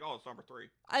 and it's like, oh, it's number 3.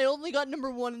 I only got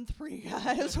number 1 and 3,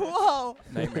 guys. Whoa.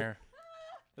 Nightmare.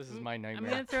 This is my I'm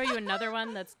nightmare. gonna throw you another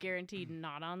one that's guaranteed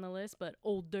not on the list, but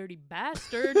Old Dirty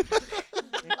Bastard.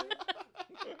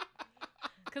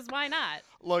 Because why not?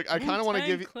 Look, I kind of want to Wu-Tang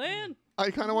give you. Clan.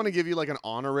 I kind of want to give you like an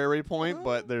honorary point,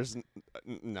 but there's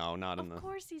no, not in Of the.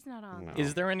 course he's not on. No.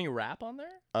 Is there any rap on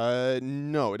there?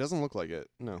 No, it doesn't look like it.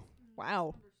 No,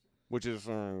 Wow. which is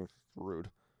rude.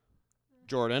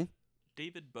 Jordan.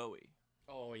 David Bowie.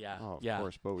 Oh yeah. Oh, of yeah.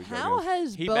 course, Bowie's right How here.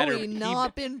 has He Bowie better-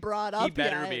 not been brought up He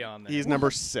better yet? be on there. He's number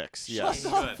 6. Yes.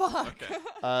 What the Good. fuck?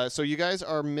 Okay. So you guys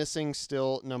are missing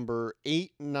still number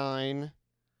 8, 9,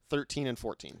 13, and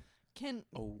 14. Can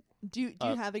Oh, do you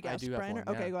have a guess, do have Brian? one,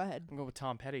 Okay, yeah. go ahead. I'm going with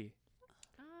Tom Petty.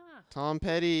 Ah. Tom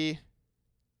Petty.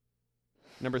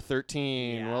 Number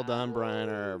 13. Well done, Yeah.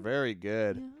 Briner. Very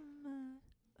good.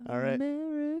 All right.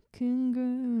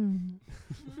 American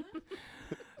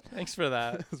Thanks for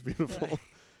that. That's beautiful.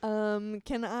 girl.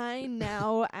 Can I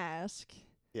now ask?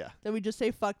 Yeah. That we just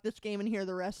say fuck this game and hear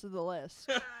the rest of the list.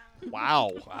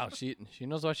 Wow. Wow, she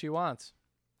knows what she wants.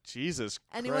 Jesus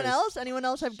Anyone Christ. else? Anyone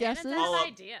else have Shannon guesses? has I'll up-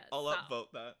 ideas. I'll so- upvote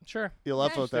that. Sure. You'll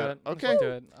Okay. upvote Let's do that. it. Let's Okay.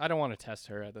 do it. I don't want to test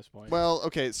her at this point. Well,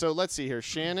 okay. So let's see here.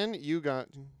 Shannon, you got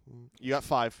 5. You got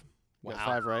Wow.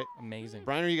 5 right. Amazing.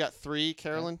 Briner, you got 3.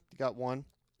 Carolyn, you got 1.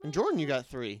 And Jordan, you got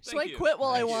 3. So Thank I you. quit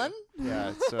while I Thank you. won?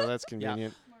 Yeah, so that's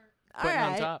convenient. All Putting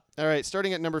on right. top. All right,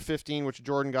 starting at number 15, which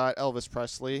Jordan got, Elvis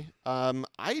Presley.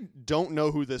 I don't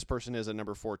know who this person is at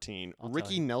number 14. I'll tell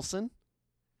Ricky you. Nelson?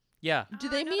 Yeah. Do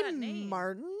Oh, they I know that mean name.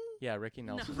 Martin? Yeah, Ricky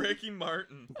Nelson. Ricky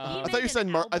Martin. He I made thought you an said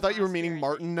I thought album you were last meaning year, I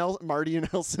Martin Marty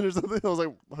Nelson or something. I was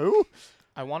like, who?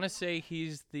 I want to say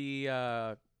he's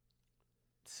the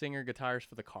singer guitarist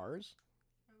for the Cars.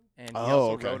 And he Oh,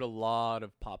 also okay. wrote a lot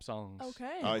of pop songs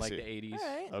Okay. in Oh, I like see. the 80s.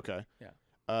 All right. Okay.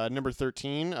 Yeah. Number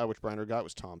 13, which Briner got,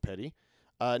 was Tom Petty.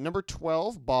 Number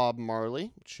 12, Bob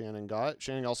Marley, which Shannon got.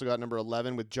 Shannon also got number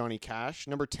 11 with Johnny Cash.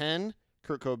 Number 10,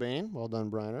 Kurt Cobain. Well done,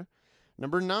 Briner.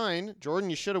 Number 9, Jordan,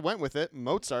 you should have went with it,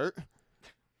 Mozart.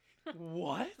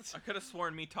 What? I could have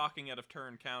sworn me talking out of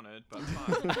turn counted, but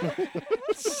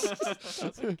fine.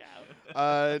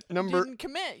 Number Didn't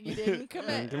commit. You didn't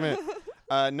commit. commit.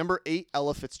 Number 8,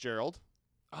 Ella Fitzgerald.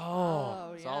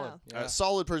 Oh, yeah. solid. Yeah.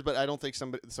 Solid person, but I don't think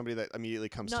somebody that immediately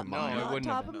comes Not, to No, mind. it not wouldn't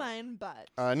have top of been. mind, but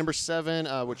Number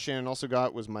 7, which Shannon also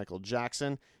got, was Michael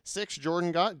Jackson. 6,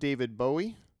 Jordan got David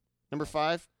Bowie. Number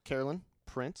 5, Carolyn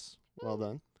Prince. Well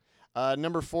done.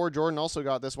 Number 4, Jordan also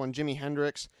got this one, Jimi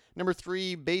Hendrix. Number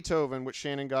 3, Beethoven, which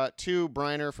Shannon got. 2,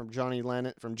 Briner from Johnny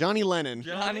Lennon.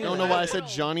 Johnny I don't know why I said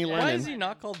Johnny Why Lennon. is he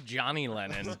not called Johnny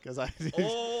Lennon? Because I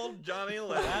Old Johnny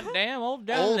Lennon. God damn, old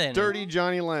Johnny old Lennon. dirty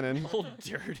Johnny Lennon. Old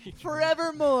dirty.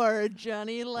 forevermore,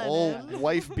 Johnny Lennon. Old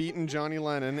wife beaten Johnny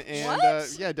Lennon. And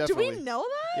What? yeah, Do definitely. we know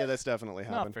that? Yeah, that's definitely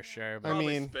Not happened. for sure. I But Probably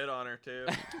mean- spit on her too.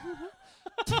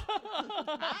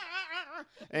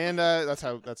 And that's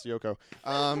Yoko.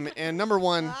 And number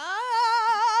 1.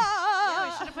 Yeah,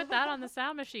 we should have put that on the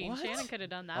sound machine. What? Shannon could have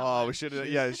done that. Oh, one. we should.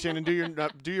 Yeah, Shannon, do your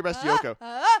best, Yoko.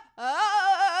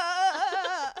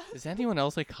 is anyone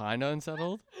else like kind of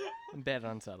unsettled? I'm a bit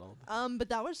unsettled. But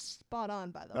that was spot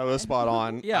on, by the way. That was spot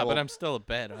on. Yeah, I but will- I'm still a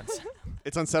bit unsettled.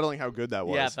 It's unsettling how good that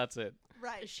was. Yeah, that's it.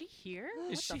 right. Is she here?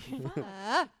 Is What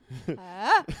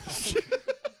the she- fuck?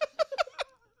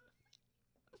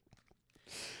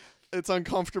 It's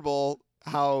uncomfortable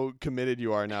how committed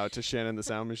you are now to Shannon the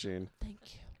Sound Machine. Thank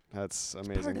you. That's Part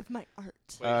amazing. of my art.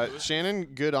 Wait, who is- Shannon,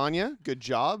 good on you. Good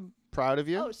job. Proud of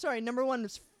you. Oh, sorry. Number 1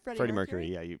 was Freddie Freddie Mercury.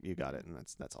 Yeah, you got it, and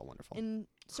that's all wonderful. And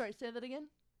sorry, say that again.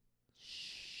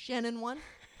 Shannon won.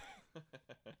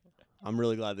 I'm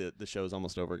really glad that the show's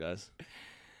almost over, guys.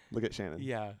 Look at Shannon.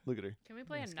 Yeah. Look at her. Can we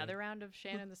play That's another round of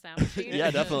Shannon the Sound Machine?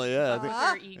 Yeah, definitely, yeah. I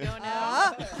With think- her ego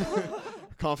now.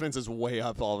 Confidence is way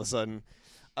up all of a sudden.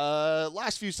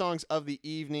 Last few songs of the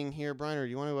evening here, Briner.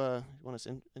 You want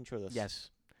to intro this? Yes.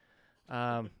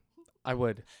 I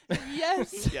would.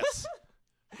 Yes. Yes.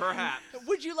 Perhaps.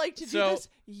 Would you like to do So- this?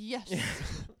 Yes.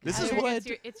 This I is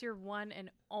would. It's your one and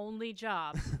only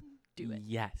job. Do it.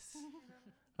 Yes.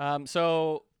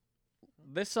 So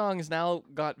this song has now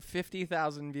got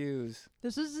 50,000 views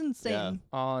This is insane.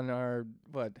 on our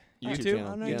YouTube channel.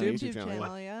 On our Yeah, YouTube, YouTube channel.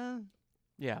 channel, yeah.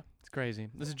 Yeah, it's crazy.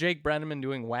 This is Jake Brenneman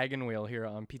doing Wagon Wheel here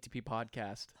on PTP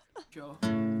Podcast.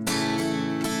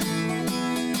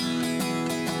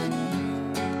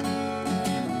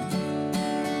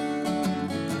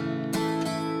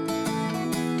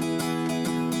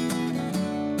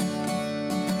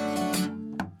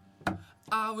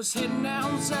 I was heading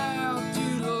down south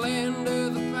to the land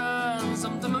of the pines.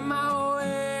 I'm thumbing my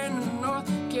way into North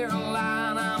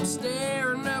Carolina. I'm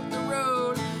staring up the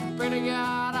road. Pray to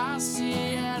God I see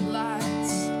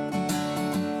headlights.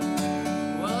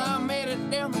 Well, I made it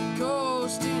down the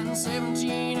coast in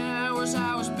 17 hours.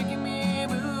 I was picking me a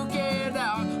bouquet of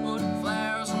dogwood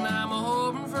flowers, and I'm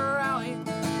hoping for Raleigh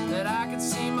that I could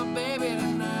see my baby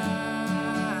tonight.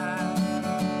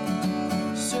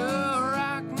 So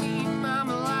rock me,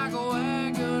 mama, like a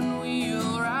wagon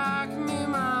wheel. Rock me,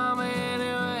 mama,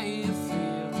 any way you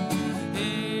feel.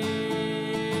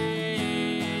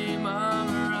 Hey,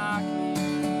 mama, rock me.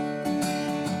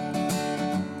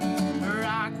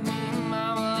 Rock me,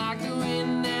 mama, like the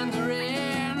wind and the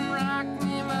rain. Rock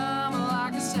me, mama,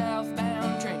 like a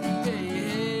southbound train.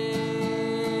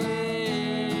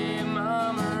 Hey,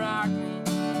 mama, rock me.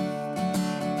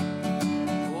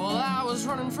 Well, I was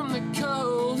running from the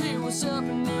cold. It was up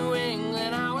in New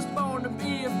England. I was born to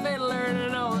be a fiddler in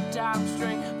an old-time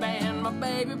string band. My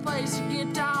baby plays the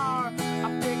guitar.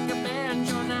 I pick a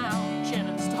banjo now.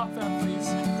 Shannon, stop that, please.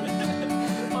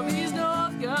 Well, these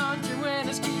North Country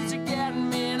winters keeps getting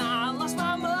me, and I lost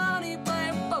my money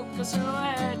playing poker, so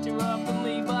I had to up and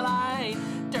leave. But I ain't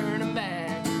turning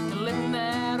back to living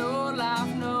that old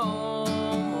life no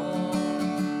more.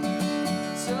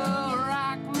 So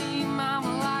rock me,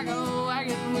 mama, like a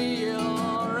wagon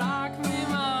wheel. Rock me,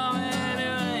 mama, any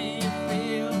way you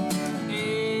feel.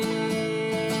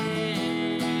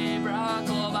 Hey, Barack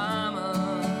Obama.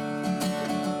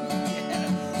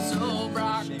 So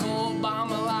Barack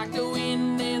Obama, like the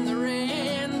wind and the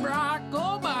rain. Barack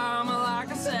Obama, like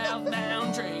a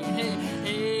southbound train. Hey,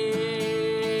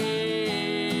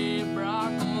 hey,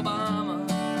 Barack Obama.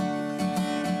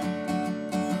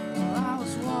 Well, I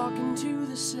was walking to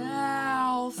the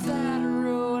south at a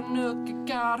Roanoke. I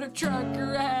got a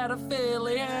trucker at a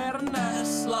filly, had a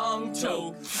nice long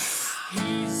toe.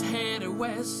 He's headed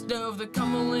west of the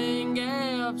Cumberland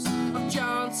Gaps of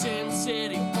Johnson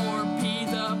City or P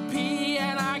the P,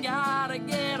 and I gotta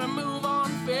get a move on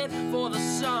fit for the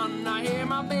sun. I hear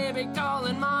my baby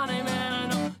calling my name, and I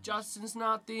know Justin's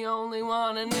not the only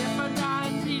one. And if I die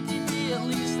in PTP, at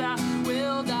least I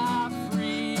will die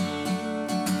free.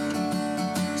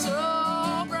 So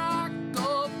Barack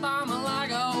Obama,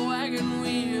 like a wagon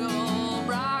wheel.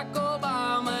 Barack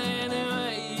Obama, any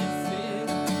way you feel.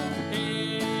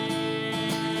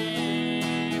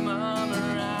 Hey, mama,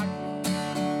 rock me.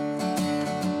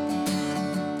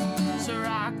 So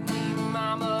rock me,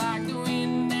 mama, like the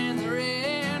wind and the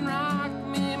rain. Rock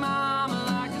me, mama,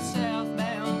 like a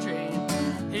southbound train.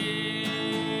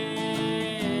 Hey,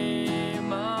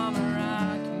 mama,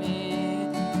 rock me.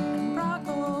 And Barack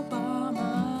Obama.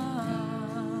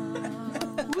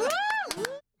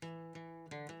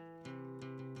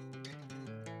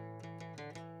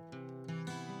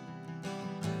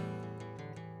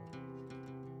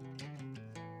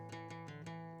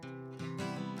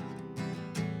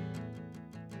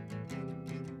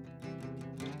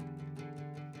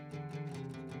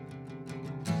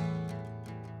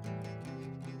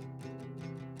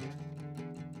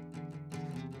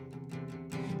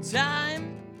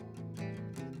 Time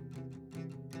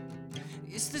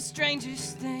is the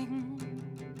strangest thing.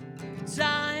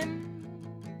 Time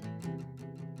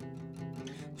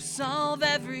will solve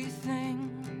everything.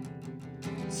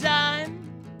 Time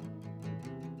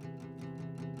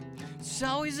is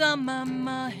always on my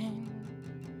mind.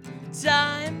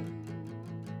 Time,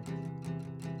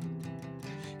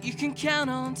 you can count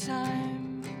on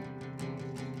time.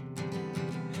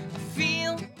 I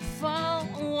feel fall,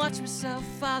 watch myself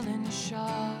fall in the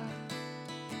shower.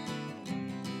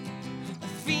 I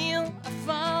feel I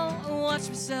fall, watch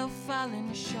myself fall in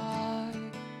the shower.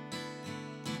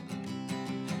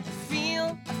 I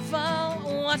feel I fall,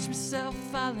 watch myself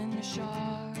fall in the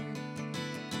shower.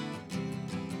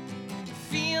 I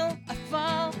feel I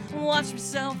fall, watch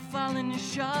myself fall in the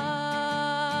shower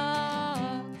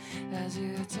as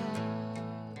you talk.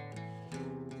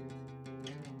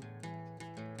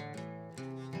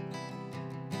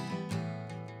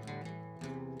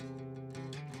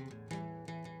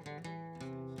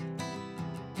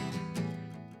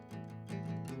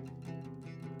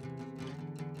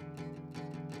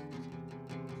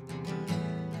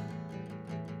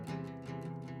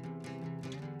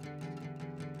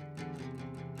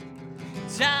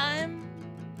 time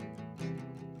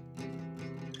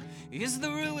is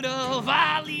the root of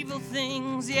all evil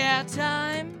things. Yeah,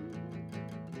 time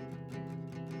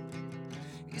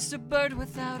is a bird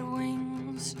without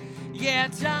wings. Yeah,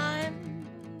 time,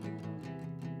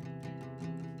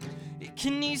 it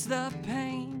can ease the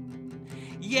pain.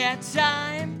 Yeah,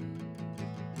 time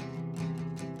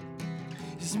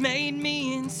has made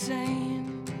me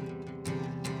insane.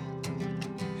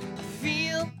 I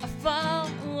feel, I fall,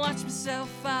 watch myself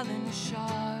fall in the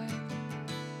shard.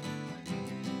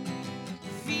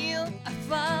 I feel, I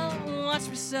fall, watch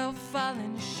myself fall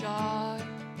in the shard.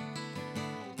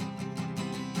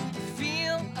 I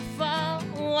feel, I fall,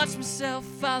 watch myself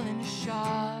fall in the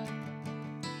shard.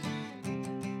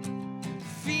 I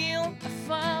feel, I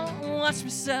fall, watch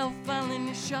myself fall in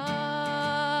the shard.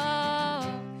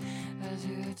 As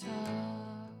you talk.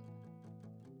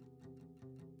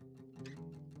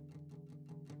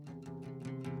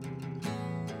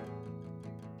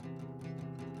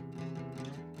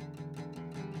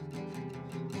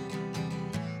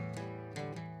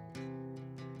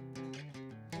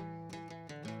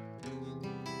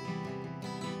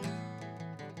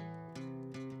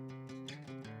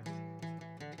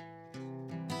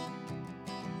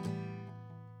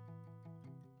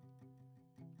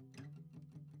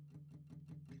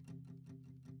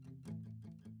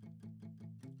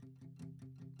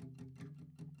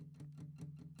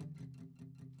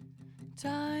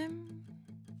 Time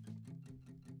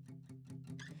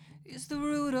is the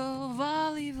root of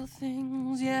all evil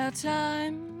things. Yeah,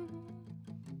 time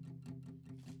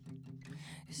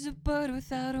is a bird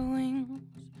without wings.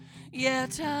 Yeah,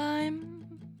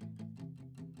 time,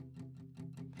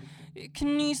 it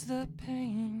can ease the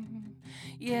pain.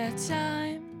 Yeah,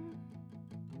 time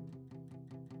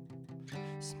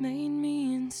has made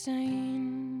me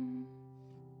insane.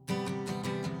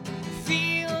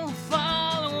 Feel,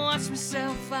 fall, watch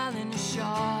myself fall in the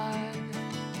shard.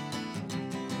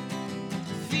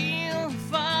 Feel,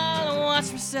 fall,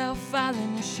 watch myself fall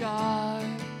in the shard.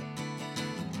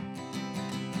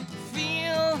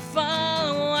 Feel,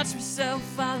 fall, watch myself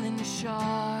fall in the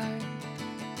shard.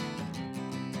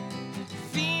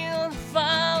 Feel,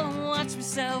 fall, watch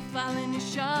myself fall in the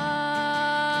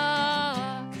shard.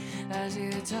 As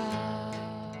you talk.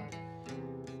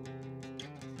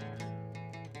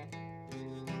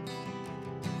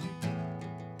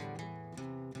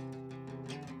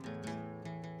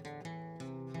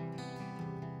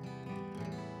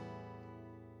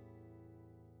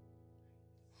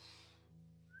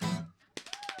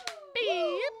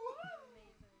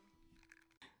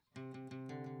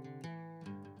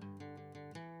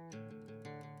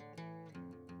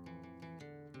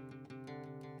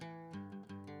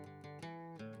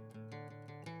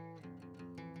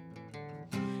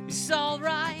 It's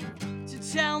alright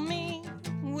to tell me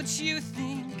what you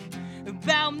think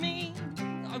about me.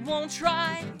 I won't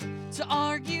try to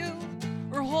argue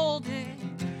or hold it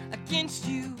against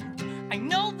you. I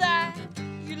know that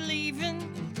you're leaving,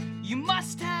 you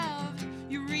must have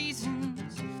your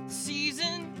reasons. The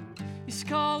season is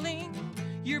calling,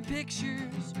 your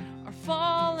pictures are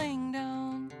falling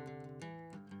down.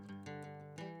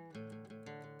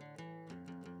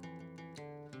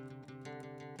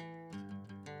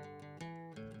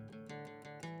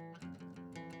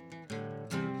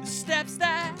 Steps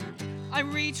that I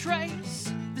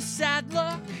retrace, the sad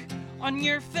look on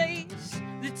your face,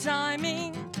 the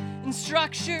timing and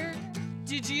structure.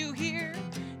 Did you hear?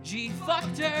 G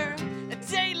fucked her a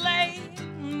day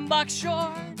late, buck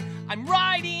short. I'm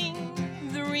writing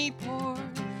the report.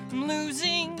 I'm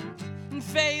losing and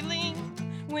failing.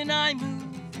 When I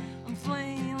move, I'm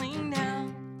flailing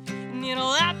down. And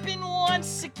it'll happen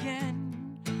once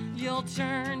again. You'll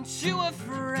turn to a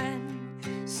friend.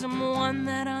 Someone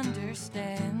that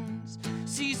understands,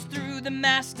 sees through the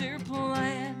master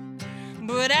plan.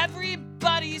 But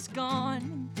everybody's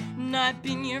gone, and I've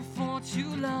been here for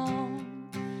too long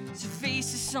to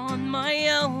face this on my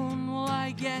own. Well,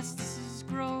 I guess this is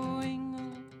growing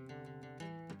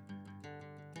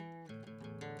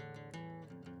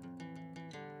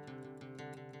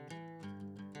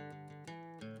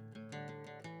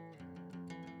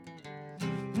up.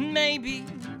 Maybe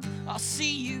I'll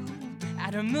see you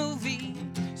at a movie,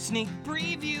 sneak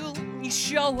preview. You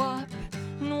show up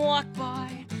and walk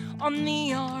by on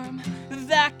the arm of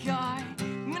that guy,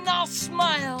 and I'll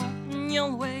smile and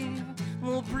you'll wave.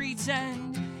 We'll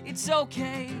pretend it's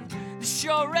okay. The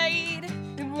charade,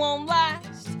 it won't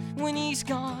last. When he's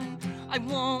gone, I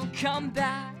won't come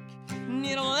back, and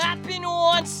it'll happen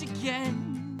once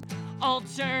again. I'll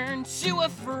turn to a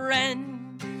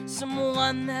friend,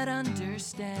 someone that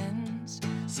understands,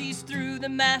 sees through the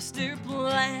master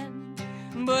plan.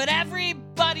 But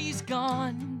everybody's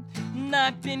gone, and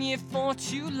I've been here for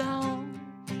too long.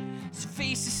 So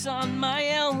face this on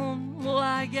my own, well,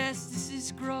 I guess this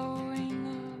is growing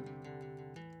up.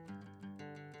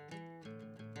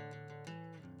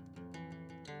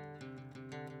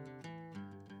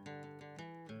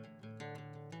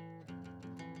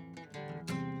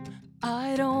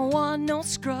 I don't want no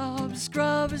scrub.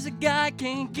 Scrub is a guy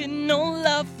can't get no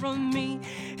love from me.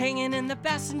 Hanging in the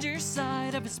passenger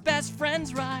side of his best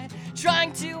friend's ride,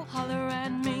 trying to holler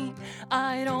at me.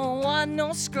 I don't want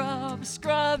no scrub.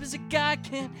 Scrub is a guy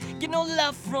can't get no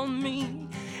love from me.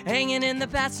 Hanging in the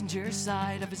passenger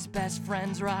side of his best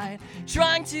friend's ride,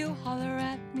 trying to holler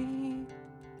at me.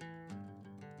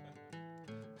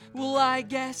 Well, I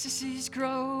guess this is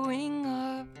growing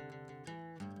up.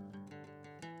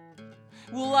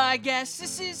 Well, I guess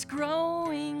this is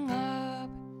growing up.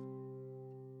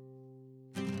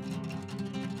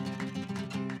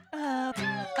 Up,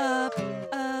 up,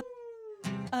 up,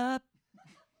 up,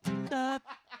 up,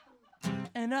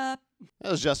 and up.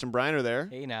 That was Justin Briner there.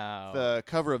 Hey now. The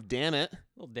cover of Damn It.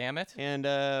 Little Damn It. And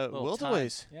Little Time.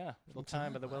 Wiltaways. Yeah, Little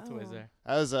Time by the Wiltaways there.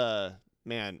 That was,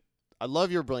 man, I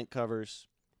love your Blink covers.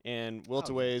 And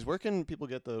Wiltaways, where can people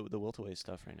get the Wiltaways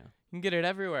stuff right now? You can get it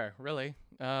everywhere, really.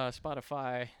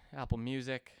 Spotify, Apple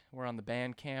Music. We're on the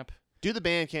Bandcamp. Do the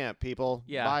Bandcamp, people.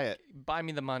 Yeah. Buy it. Buy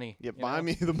me the money. Yeah, you buy know?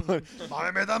 me the money.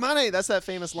 Buy me the money. That's that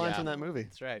famous line Yeah. from that movie.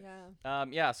 That's right. Yeah.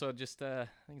 Yeah, so just, I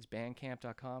think it's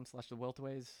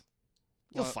bandcamp.com/thewiltaways.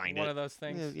 You'll find One it. of those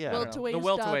things. Yeah. I don't know. The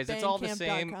Wiltaways. It's all the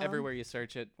same Wiltaways.bandcamp.com. everywhere you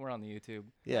search it. We're on the YouTube.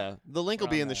 Yeah. The link will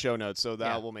We're be on in the there. show notes, so that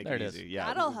Yeah, will make there it it is. easy. Yeah.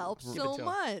 That'll help Give it so to 'em.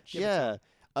 much. Yeah.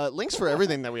 Links for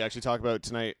everything that we actually talk about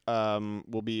tonight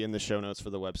will be in the show notes for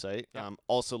the website. Yeah.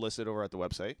 Also listed over at the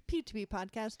website.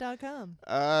 p2ppodcast.com.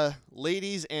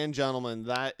 Ladies and gentlemen,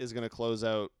 that is going to close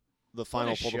out the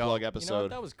final What a Pull the show. Plug You know what?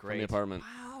 episode That was from great. the apartment.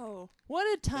 Wow. What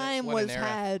a time what an was era.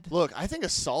 had. Look, I think a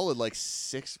solid like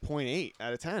 6.8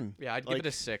 out of 10. Yeah, I'd give it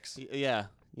a 6. Yeah,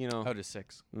 you know. Out of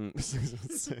 6. 6.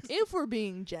 If we're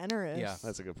being generous. Yeah.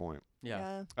 That's a good point.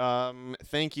 Yeah.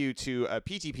 Thank you to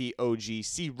PTP OG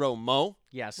C Romo.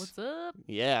 Yes. What's up?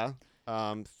 Yeah.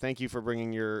 Thank you for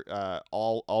bringing your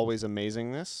always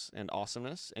amazingness and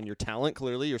awesomeness and your talent.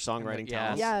 Clearly, your songwriting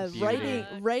yes. talent. Yeah, Beauty.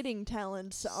 writing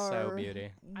talents are So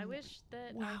beauty. I wish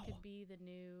that Wow. I could be the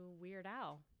new Weird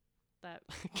Al. That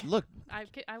Look,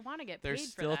 I want to get There's paid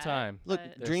still for that. time. look,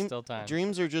 but There's still time.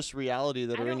 dreams are just reality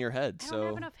that I are in don't- your head. I don't So,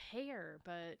 have enough hair,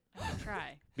 but I can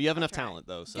try. but you have I'll enough try. talent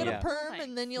though. So Get Yeah. a perm Thanks.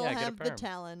 and then you'll Yeah, get a have the perm.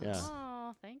 talent. Yeah.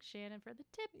 Oh, thanks, Shannon, for the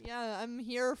tip. Yeah, I'm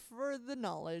here for the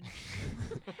knowledge.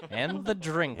 And the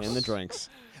drinks. and the drinks.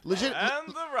 Legit, And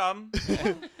the rum.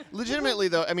 legitimately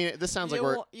though, I mean, this sounds like you,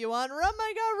 we're. you want rum?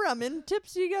 I got rum. And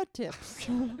tips, you got tips.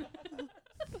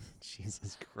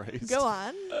 Jesus Christ. Go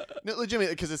on. No,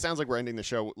 legitimately, because it sounds like we're ending the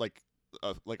show like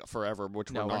forever,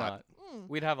 which No, we're not. Mm.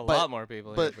 We'd have a But- lot more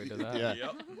people here if we did that. yeah.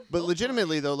 Yep. But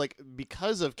legitimately though, like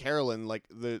because of Carolyn, like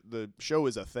the show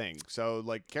is a thing. So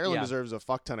like Carolyn Yeah. deserves a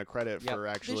fuck ton of credit Yep. for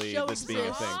actually the show this being a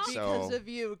exists thing. because So of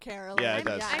you, Carolyn. Yeah, it I'm,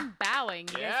 does. I'm bowing.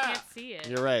 You Yeah. guys can't see it.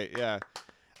 you're right. Yeah.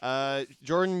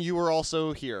 Jordan, you were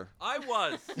also here. I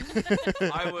was.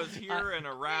 I was here and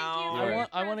around. You're right.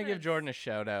 I want to give Jordan a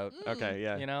shout out. Okay.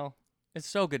 Yeah. You know, it's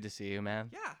so good to see you, man.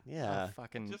 Yeah. Yeah.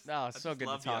 It's I so just good to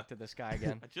love ya. talk to this guy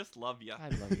again. I just love you. I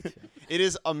love you too. It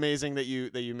is amazing that you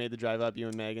made the drive up. You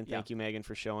and Megan. Thank you, Megan,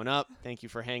 for showing up. Thank you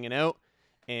for hanging out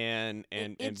and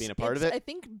being a part of it's, it. I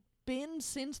think been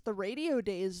since the radio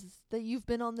days that you've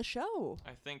been on the show.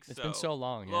 I think so. It's been so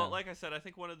long. Well, Yeah. like I said, I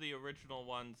think one of the original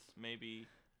ones maybe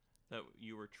that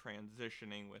you were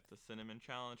transitioning with the cinnamon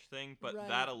challenge thing, but Right.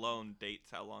 that alone dates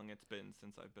how long it's been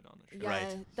since I've been on the show. Yeah,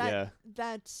 Right. That, Yeah.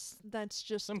 That's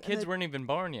just Some kids an, weren't even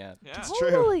born yet. Yeah. It's true.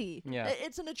 totally. Yeah.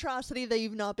 It's an atrocity that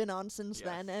you've not been on since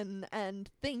Yes. then, and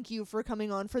thank you for coming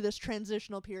on for this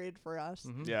transitional period for us.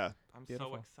 Mhm. Yeah. I'm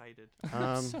Beautiful. so excited.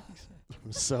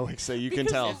 I'm so excited. You can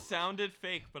Because tell. It sounded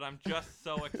fake, but I'm just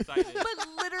so excited. But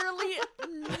literally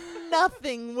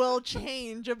nothing will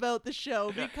change about the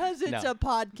show because it's No. a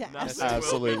podcast. Nothing will be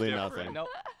Absolutely different. nothing.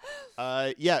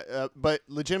 Nope. But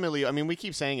legitimately, I mean, we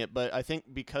keep saying it, but I think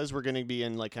because we're going to be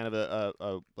in like kind of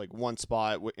a like one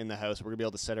spot in the house, we're going to be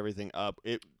able to set everything up.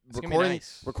 It's gonna be Recording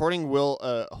nice. recording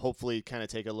will hopefully kind of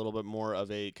take a little bit more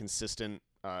of a consistent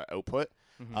output.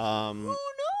 Mhm. Who knows?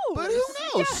 But who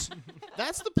knows?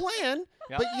 That's the plan.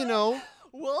 Yeah. But you know,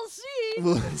 We'll see.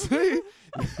 we'll see.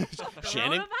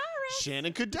 Shannon, Coronavirus.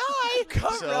 Shannon could die.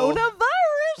 Coronavirus.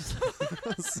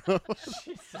 So,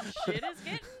 Shit is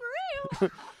getting real.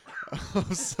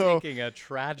 So Taking a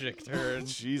tragic turn.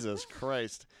 Jesus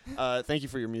Christ. Thank you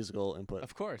for your musical input.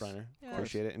 Of course. Briner. Yeah.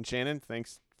 Appreciate it. And Shannon,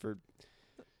 thanks for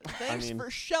Thanks mean- for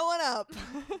showing up.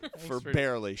 for for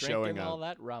barely Drinking showing all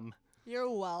up. that rum. You're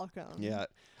welcome. Yeah.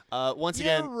 Once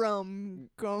You're again, rum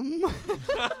gum.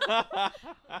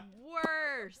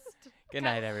 Worst. Good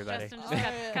night, everybody. Justin,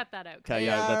 just cut that out. Okay,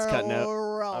 yeah, that's cutting out.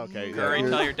 Rum Okay, Curry, you're-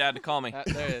 tell your dad to call me.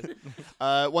 There it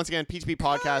is. Once again,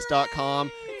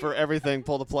 p2ppodcast.com for everything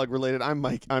pull the plug related. I'm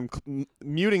Mike. I'm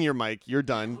muting your mic. You're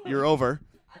done. You're over.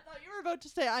 I thought you were about to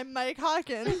say I'm Mike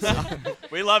Hawkins.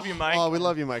 We love you, Mike. Oh, we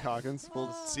love you, Mike Hawkins.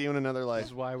 We'll see you in another This life.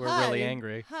 is why we're Hi. really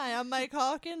angry. Hi, I'm Mike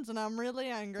Hawkins, and I'm really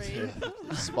angry.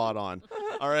 Spot on.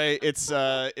 All right,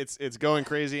 it's going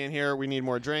crazy in here. We need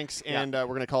more drinks, and we're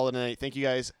gonna call it a night. Thank you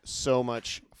guys so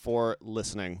much for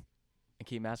listening. And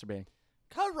keep masturbating.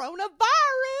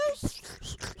 Coronavirus.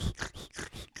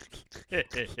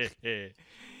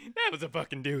 That was a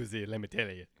fucking doozy, let me tell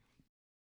you.